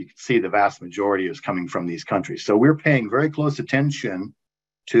so you can see the vast majority is coming from these countries. So we're paying very close attention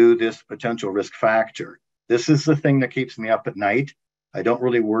to this potential risk factor. This is the thing that keeps me up at night. I don't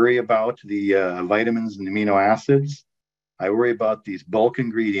really worry about the vitamins and amino acids. I worry about these bulk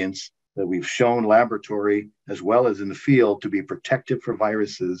ingredients that we've shown laboratory as well as in the field to be protective for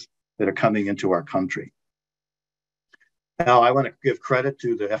viruses that are coming into our country. Now, I want to give credit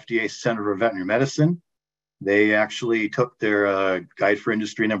to the FDA Center for Veterinary Medicine. They actually took their Guide for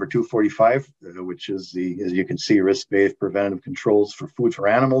Industry number 245, which is as you can see, risk-based preventative controls for food for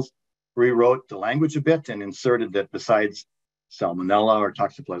animals, rewrote the language a bit and inserted that besides salmonella or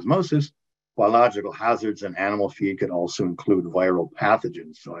toxoplasmosis, biological hazards in animal feed could also include viral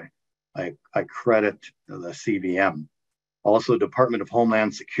pathogens. So I credit the CVM. Also, Department of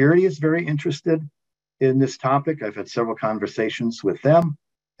Homeland Security is very interested in this topic. I've had several conversations with them,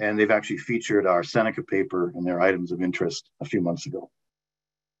 and they've actually featured our Seneca paper in their items of interest a few months ago.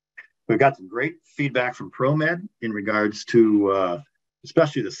 We've got some great feedback from ProMed in regards to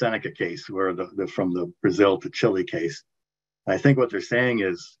especially the Seneca case, where from the Brazil to Chile case. And I think what they're saying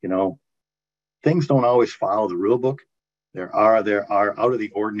is, things don't always follow the rule book. There are out of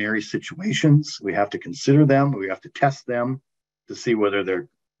the ordinary situations. We have to consider them. We have to test them to see whether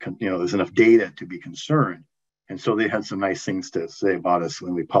there's enough data to be concerned. And so they had some nice things to say about us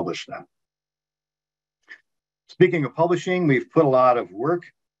when we published that. Speaking of publishing, we've put a lot of work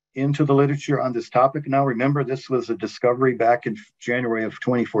into the literature on this topic. Now, remember, this was a discovery back in January of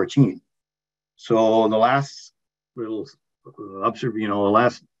 2014. So the last little the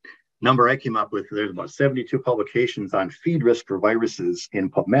last number I came up with, there's about 72 publications on feed risk for viruses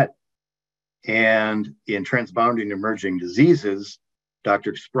in PubMed. And in Transbounding Emerging Diseases,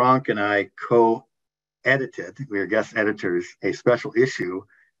 Dr. Spronk and I co-edited, we are guest editors, a special issue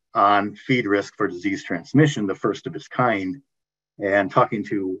on feed risk for disease transmission, the first of its kind. And talking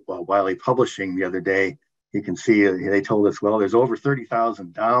to Wiley Publishing the other day, you can see they told us, well, there's over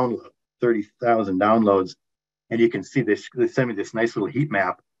 30,000 downloads. And you can see this, they sent me this nice little heat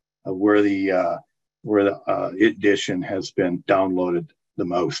map of where the edition has been downloaded the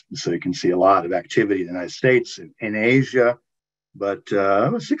most. So you can see a lot of activity in the United States, in Asia, but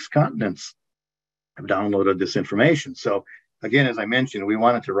 6 continents have downloaded this information. So again, as I mentioned, we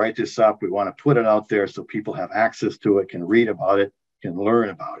wanted to write this up. We want to put it out there so people have access to it, can read about it, can learn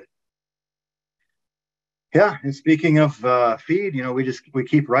about it. Yeah, and speaking of feed, we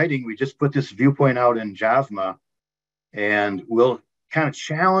keep writing. We just put this viewpoint out in JAVMA, and we'll kind of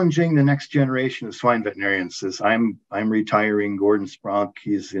challenging the next generation of swine veterinarians. As I'm retiring, Gordon Spronk,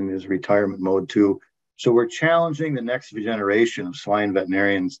 he's in his retirement mode too. So we're challenging the next generation of swine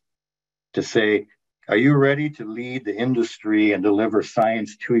veterinarians to say, are you ready to lead the industry and deliver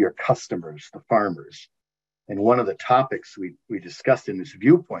science to your customers, the farmers? And one of the topics we discussed in this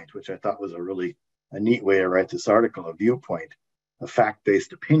viewpoint, which I thought was a neat way to write this article, a viewpoint, a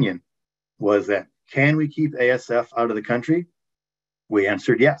fact-based opinion, was that can we keep ASF out of the country? We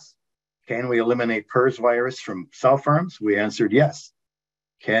answered yes. Can we eliminate PRRS virus from sow farms? We answered yes.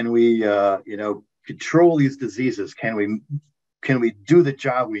 Can we, control these diseases? Can we do the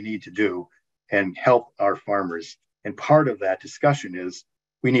job we need to do and help our farmers? And part of that discussion is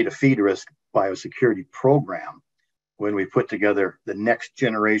we need a feed risk biosecurity program when we put together the next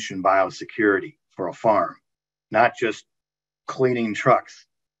generation biosecurity for a farm, not just cleaning trucks,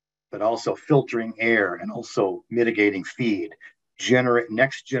 but also filtering air and also mitigating feed.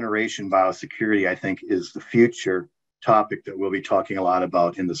 Next generation biosecurity, I think, is the future topic that we'll be talking a lot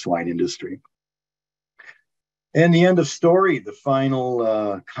about in the swine industry. And the end of story, the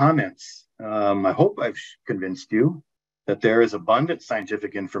final comments. I hope I've convinced you that there is abundant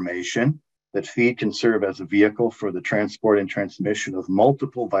scientific information that feed can serve as a vehicle for the transport and transmission of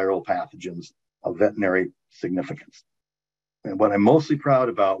multiple viral pathogens of veterinary significance. And what I'm mostly proud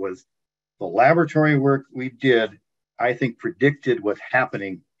about was the laboratory work we did, I think, predicted what's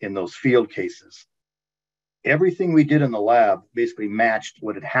happening in those field cases. Everything we did in the lab basically matched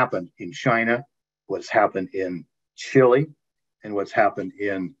what had happened in China, what's happened in Chile, and what's happened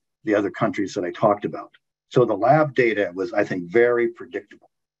in the other countries that I talked about. So the lab data was, I think, very predictable.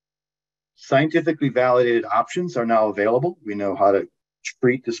 Scientifically validated options are now available. We know how to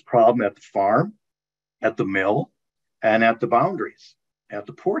treat this problem at the farm, at the mill, and at the boundaries, at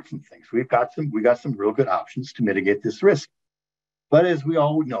the ports and things. We got some real good options to mitigate this risk. But as we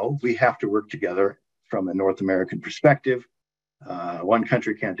all know, we have to work together from a North American perspective. One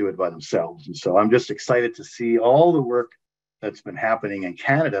country can't do it by themselves. And so I'm just excited to see all the work that's been happening in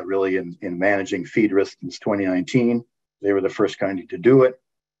Canada, really, in managing feed risk since 2019. They were the first country to do it.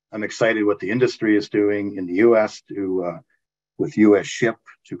 I'm excited what the industry is doing in the U.S. with U.S. ship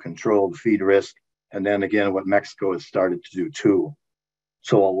to control the feed risk. And then again, what Mexico has started to do too.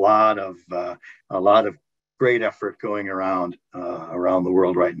 So a lot of great effort going around the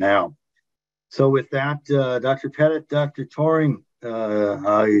world right now. So with that, Dr. Pettit, Dr. Toring,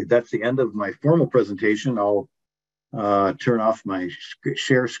 that's the end of my formal presentation. I'll turn off my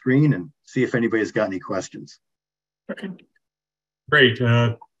share screen and see if anybody's got any questions. Okay. Great.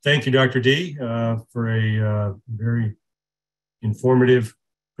 Thank you, Dr. D, for a very informative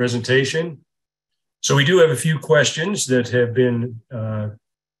presentation. So we do have a few questions that have been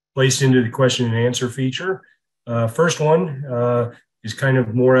placed into the question and answer feature. First one is kind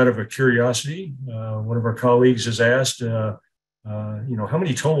of more out of a curiosity. One of our colleagues has asked, how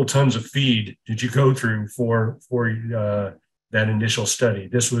many total tons of feed did you go through for that initial study?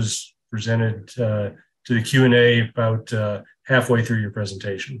 This was presented to the Q&A about halfway through your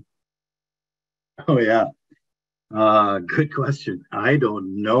presentation. Oh, yeah. Good question. I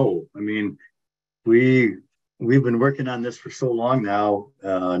don't know. I mean, we've been working on this for so long now,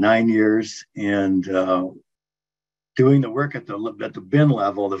 9 years, and doing the work at the bin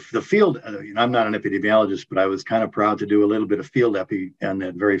level, the field. I'm not an epidemiologist, but I was kind of proud to do a little bit of field epi on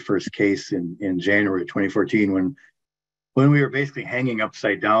that very first case in January 2014 when we were basically hanging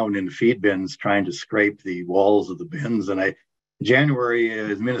upside down in the feed bins trying to scrape the walls of the bins. And January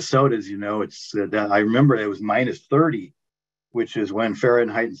is Minnesota, as you know, I remember it was minus 30, which is when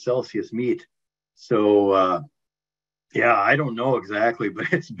Fahrenheit and Celsius meet. So yeah, I don't know exactly,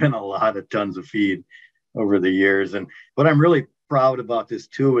 but it's been a lot of tons of feed over the years. And what I'm really proud about this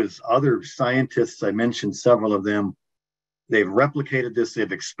too is other scientists, I mentioned several of them, they've replicated this,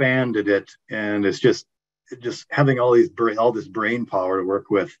 they've expanded it, and it's just having all this brain power to work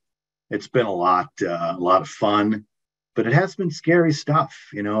with. It's been a lot of fun, but it has been scary stuff,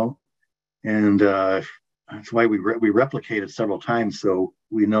 and that's why we replicated several times, so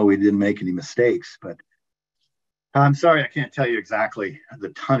we know we didn't make any mistakes. But I'm sorry, I can't tell you exactly the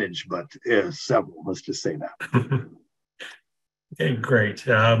tonnage, but several, let's just say that. Okay, great.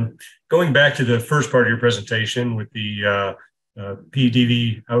 Going back to the first part of your presentation with the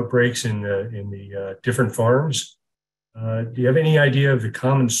PDV outbreaks in the different farms, do you have any idea of the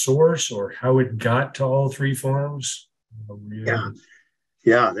common source or how it got to all three farms?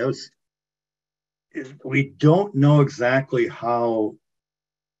 Yeah, we don't know exactly how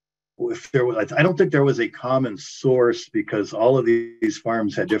if there was, I don't think there was a common source because all of these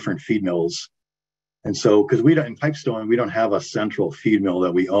farms had different feed mills. And so, because we don't, in Pipestone, we don't have a central feed mill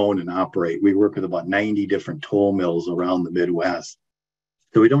that we own and operate. We work with about 90 different toll mills around the Midwest.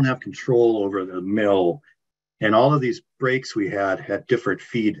 So we don't have control over the mill. And all of these breaks we had different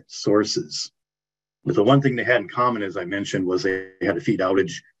feed sources. But the one thing they had in common, as I mentioned, was they had a feed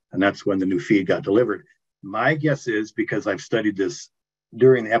outage, and that's when the new feed got delivered. My guess is, because I've studied this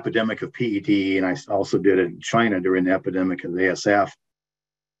during the epidemic of PED, and I also did it in China during the epidemic of ASF,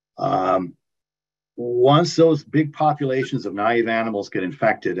 once those big populations of naive animals get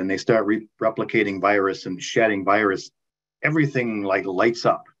infected and they start replicating virus and shedding virus, everything like lights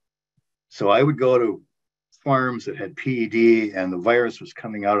up. So I would go to farms that had PED and the virus was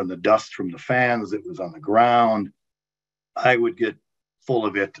coming out in the dust from the fans, it was on the ground. I would get full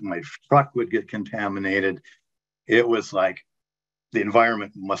of it. My truck would get contaminated. It was like the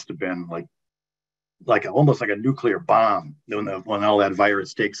environment must have been like almost like a nuclear bomb when all that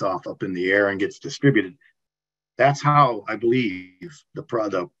virus takes off up in the air and gets distributed. That's how I believe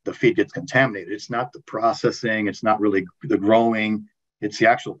the feed gets contaminated. It's not the processing, it's not really the growing, it's the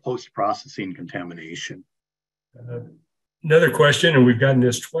actual post-processing contamination. Another question, and we've gotten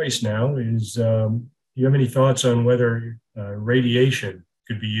this twice now, is do you have any thoughts on whether radiation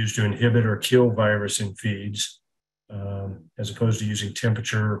could be used to inhibit or kill virus in feeds as opposed to using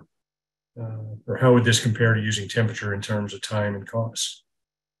temperature? Or how would this compare to using temperature in terms of time and costs?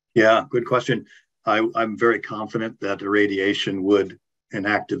 Yeah, good question. I'm very confident that irradiation would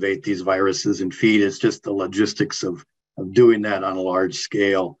inactivate these viruses in feed. It's just the logistics of doing that on a large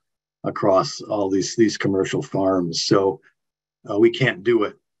scale across all these commercial farms. So we can't do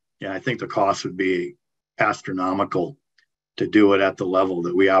it. And I think the cost would be astronomical to do it at the level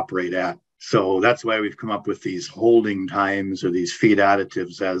that we operate at. So that's why we've come up with these holding times or these feed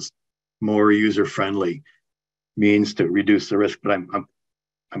additives as more user-friendly means to reduce the risk. But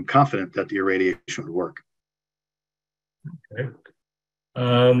I'm confident that the irradiation would work. Okay.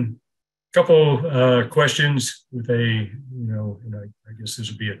 Couple questions with and I guess this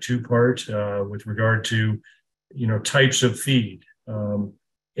would be a two-part with regard to, types of feed.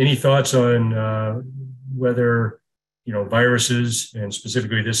 Any thoughts on whether, viruses, and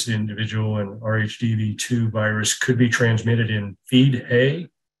specifically this individual and RHDV2 virus, could be transmitted in feed hay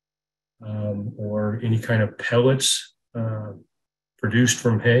or any kind of pellets produced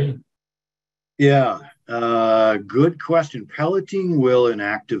from hay? Yeah, good question. Pelleting will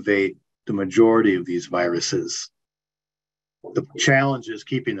inactivate the majority of these viruses. The challenge is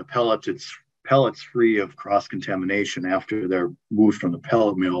keeping the pellets free of cross-contamination after they're moved from the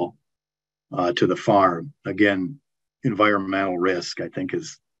pellet mill to the farm. Again, environmental risk, I think,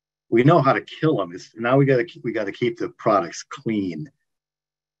 is we know how to kill them. Now we got to keep the products clean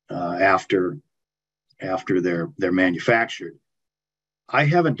after they're manufactured. I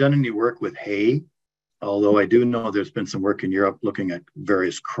haven't done any work with hay, although I do know there's been some work in Europe looking at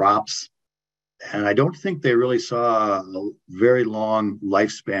various crops. And I don't think they really saw a very long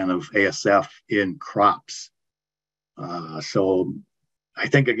lifespan of ASF in crops. So I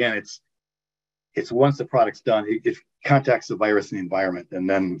think, again, it's once the product's done, it contacts the virus in the environment, and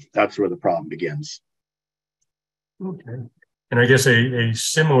then that's where the problem begins. Okay. And I guess a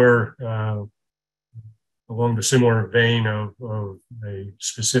similar, along the similar vein of a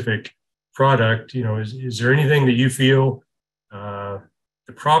specific product, is there anything that you feel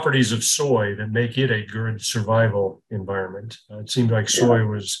the properties of soy that make it a good survival environment? It seemed like soy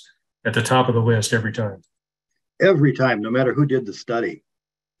was at the top of the list every time. Every time, no matter who did the study,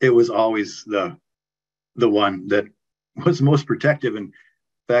 it was always the one that was most protective. And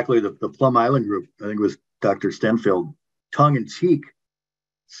faculty, the Plum Island group, I think it was Dr. Stenfield, tongue in cheek,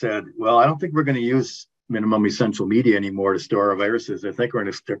 said, well, I don't think we're going to use minimum essential media anymore to store our viruses. I think we're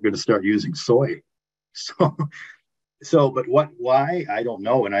going to start using soy. But why? I don't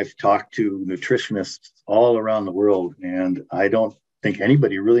know. And I've talked to nutritionists all around the world, and I don't think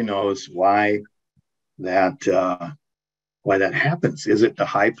anybody really knows why that happens. Is it the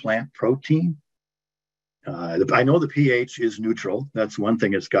high plant protein? I know the pH is neutral. That's one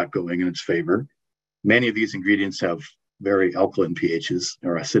thing it's got going in its favor. Many of these ingredients have very alkaline pHs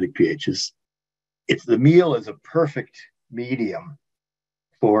or acidic pHs. The meal is a perfect medium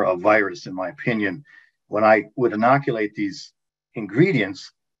for a virus, in my opinion. When I would inoculate these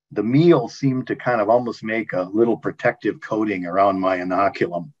ingredients, the meal seemed to kind of almost make a little protective coating around my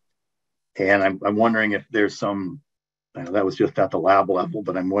inoculum. And I'm wondering if there's some, I know that was just at the lab level,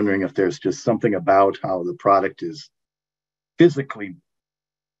 but I'm wondering if there's just something about how the product is physically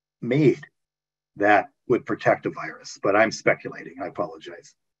made that would protect a virus. But I'm speculating. I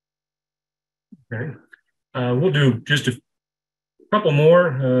apologize. Okay. We'll do just a couple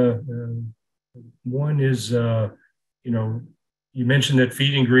more. One is, you mentioned that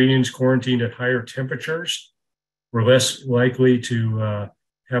feed ingredients quarantined at higher temperatures were less likely to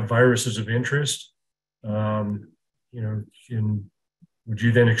have viruses of interest. You know, would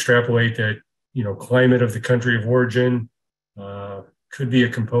you then extrapolate that, climate of the country of origin could be a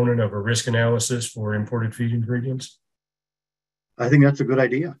component of a risk analysis for imported feed ingredients? I think that's a good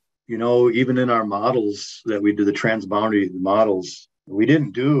idea. Even in our models that we do, the transboundary models, we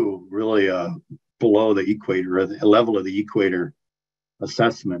didn't do really below the equator or the level of the equator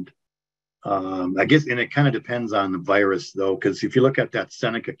assessment. I guess, and it kind of depends on the virus, though, because if you look at that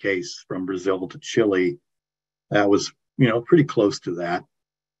Seneca case from Brazil to Chile, that was, pretty close to that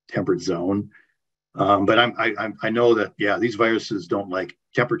temperate zone. But I know that, yeah, these viruses don't like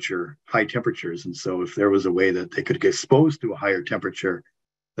high temperatures. And so if there was a way that they could get exposed to a higher temperature,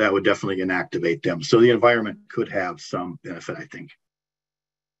 that would definitely inactivate them. So the environment could have some benefit, I think.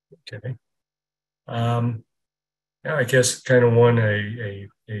 Okay. Now I guess kind of one,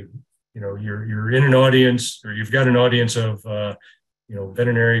 you're in an audience, or you've got an audience of,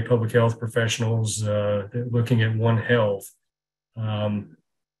 veterinary public health professionals looking at One Health.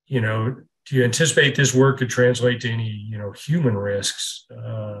 Do you anticipate this work could translate to any, human risks,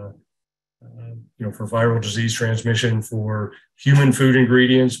 for viral disease transmission for human food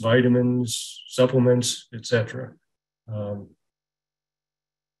ingredients, vitamins, supplements, et cetera?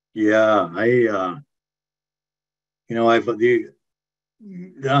 Yeah, I've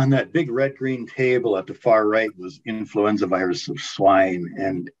on that big red-green table at the far right was influenza virus of swine,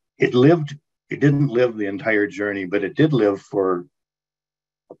 and it didn't live the entire journey, but it did live for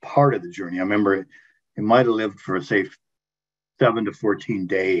a part of the journey. I remember it might have lived for, say, 7 to 14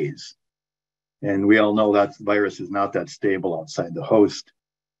 days. And we all know that the virus is not that stable outside the host.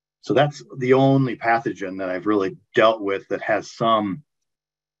 So that's the only pathogen that I've really dealt with that has some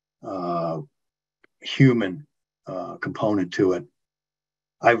human component to it.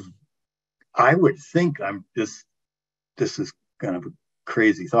 I would think this is kind of a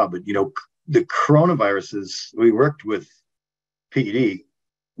crazy thought, but the coronaviruses, we worked with PED.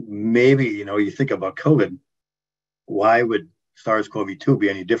 Maybe, you think about COVID, why would SARS-CoV-2 be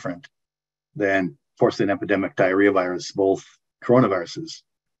any different than forcing epidemic diarrhea virus, both coronaviruses?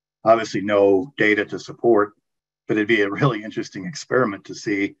 Obviously, no data to support, but it'd be a really interesting experiment to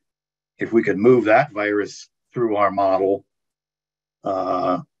see if we could move that virus through our model,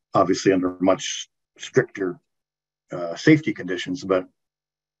 obviously under much stricter safety conditions. But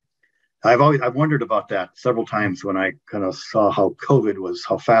I've wondered about that several times when I kind of saw how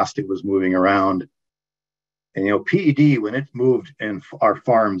fast it was moving around. And, PED, when it moved in our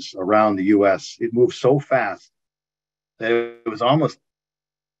farms around the US, it moved so fast that it was almost,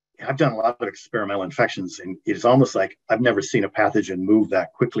 I've done a lot of experimental infections, and it's almost like I've never seen a pathogen move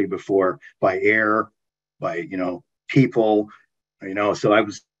that quickly before, by air, by, people, so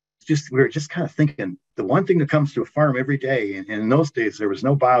we were just kind of thinking, the one thing that comes to a farm every day, and in those days, there was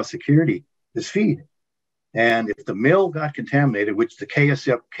no biosecurity, is feed. And if the mill got contaminated, which the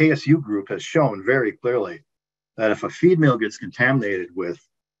KSU group has shown very clearly, that if a feed mill gets contaminated with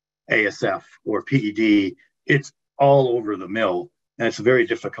ASF or PED, it's all over the mill, and it's very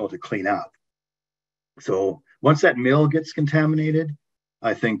difficult to clean up. So once that mill gets contaminated,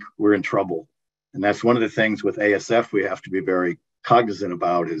 I think we're in trouble. And that's one of the things with ASF we have to be very cognizant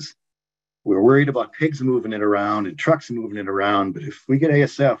about, is we're worried about pigs moving it around and trucks moving it around. But if we get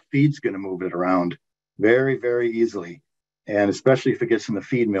ASF, feed's going to move it around very, very easily. And especially if it gets in the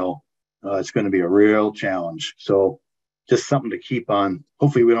feed mill, it's going to be a real challenge. So just something to keep on.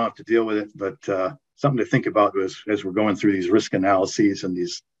 Hopefully we don't have to deal with it, but something to think about as we're going through these risk analyses and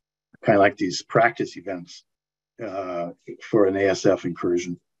these kind of like these practice events for an ASF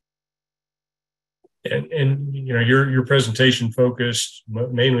incursion. And your presentation focused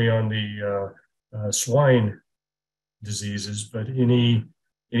mainly on the swine diseases, but any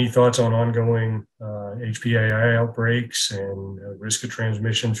thoughts on ongoing HPAI outbreaks and risk of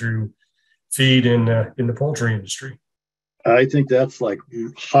transmission through feed in the poultry industry? I think that's like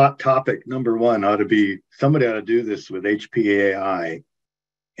hot topic number one. Somebody ought to do this with HPAI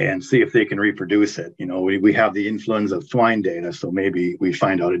and see if they can reproduce it. We have the influenza of swine data, so maybe we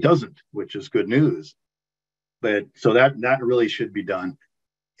find out it doesn't, which is good news. But so that really should be done.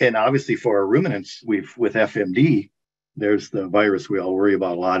 And obviously for our ruminants, with FMD, there's the virus we all worry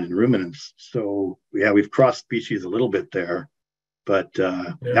about a lot in ruminants. So yeah, we've crossed species a little bit there, but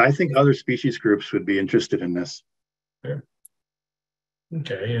I think other species groups would be interested in this. Yeah.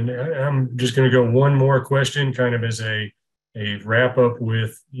 Okay, and I'm just going to go one more question, kind of as a a wrap up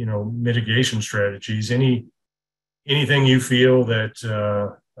with, mitigation strategies. Anything you feel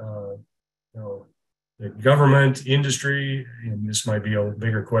that, the government, industry, and this might be a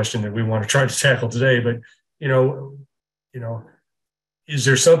bigger question that we want to try to tackle today, but, is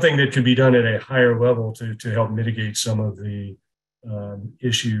there something that could be done at a higher level to help mitigate some of the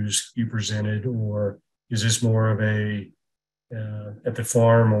issues you presented, or is this more of a at the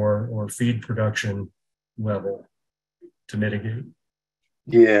farm or feed production level to mitigate?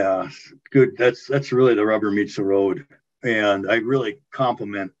 Yeah, good. That's really the rubber meets the road, and I really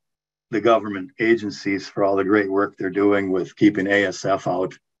compliment the government agencies for all the great work they're doing with keeping ASF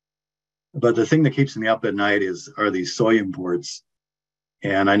out. But the thing that keeps me up at night are these soy imports.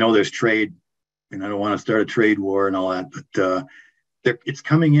 And I know there's trade, and I don't want to start a trade war and all that, but it's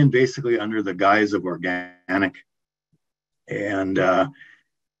coming in basically under the guise of organic. And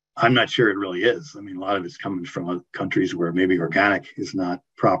I'm not sure it really is. I mean, a lot of it's coming from countries where maybe organic is not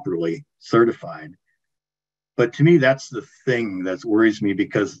properly certified. But to me, that's the thing that worries me,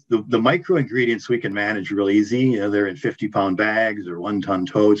 because the micro ingredients we can manage real easy. They're in 50-pound bags or 1-ton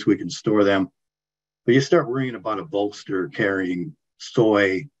totes. We can store them. But you start worrying about a bolster carrying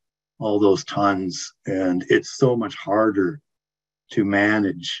soy, all those tons, and it's so much harder to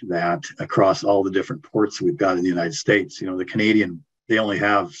manage that across all the different ports we've got in the United States. The Canadian, they only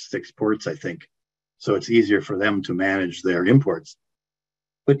have 6 ports, I think. So it's easier for them to manage their imports.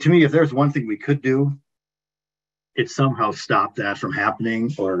 But to me, if there's one thing we could do, it's somehow stop that from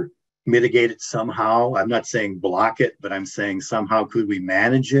happening or mitigate it somehow. I'm not saying block it, but I'm saying somehow could we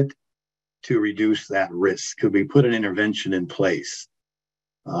manage it to reduce that risk? Could we put an intervention in place?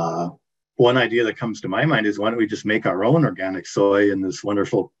 One idea that comes to my mind is, why don't we just make our own organic soy in this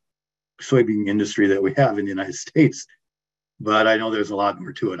wonderful soybean industry that we have in the United States? But I know there's a lot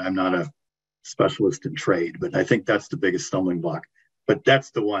more to it. I'm not a specialist in trade, but I think that's the biggest stumbling block. But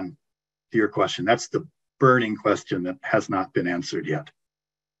that's the one, to your question, that's the burning question that has not been answered yet.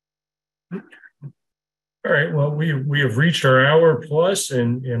 All right. Well, we have reached our hour plus,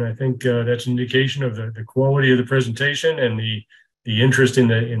 and I think that's an indication of the quality of the presentation and the interest in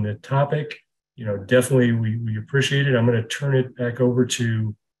the topic. Definitely we appreciate it. I'm going to turn it back over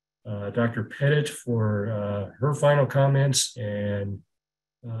to Dr. Pettit for her final comments. And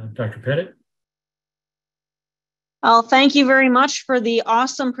Dr. Pettit. Well, thank you very much for the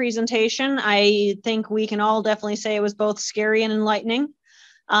awesome presentation. I think we can all definitely say it was both scary and enlightening.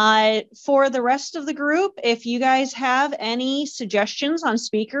 For the rest of the group, if you guys have any suggestions on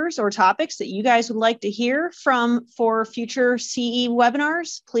speakers or topics that you guys would like to hear from for future CE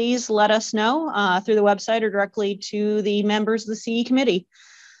webinars, please let us know through the website or directly to the members of the CE committee.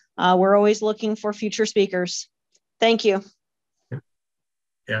 We're always looking for future speakers. Thank you.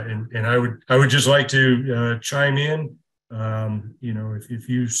 Yeah, and I would just like to chime in. If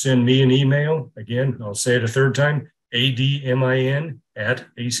you send me an email, again, I'll say it a third time,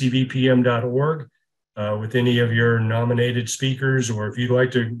 admin@acvpm.org, with any of your nominated speakers, or if you'd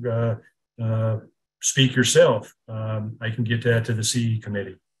like to speak yourself, I can get that to the CE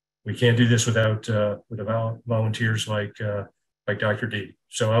committee. We can't do this without volunteers like Dr. D.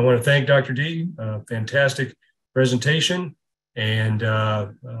 So I want to thank Dr. D. Fantastic presentation, and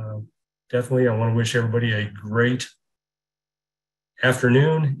definitely I want to wish everybody a great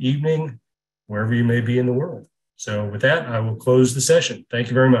afternoon, evening, wherever you may be in the world. So with that, I will close the session. Thank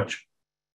you very much.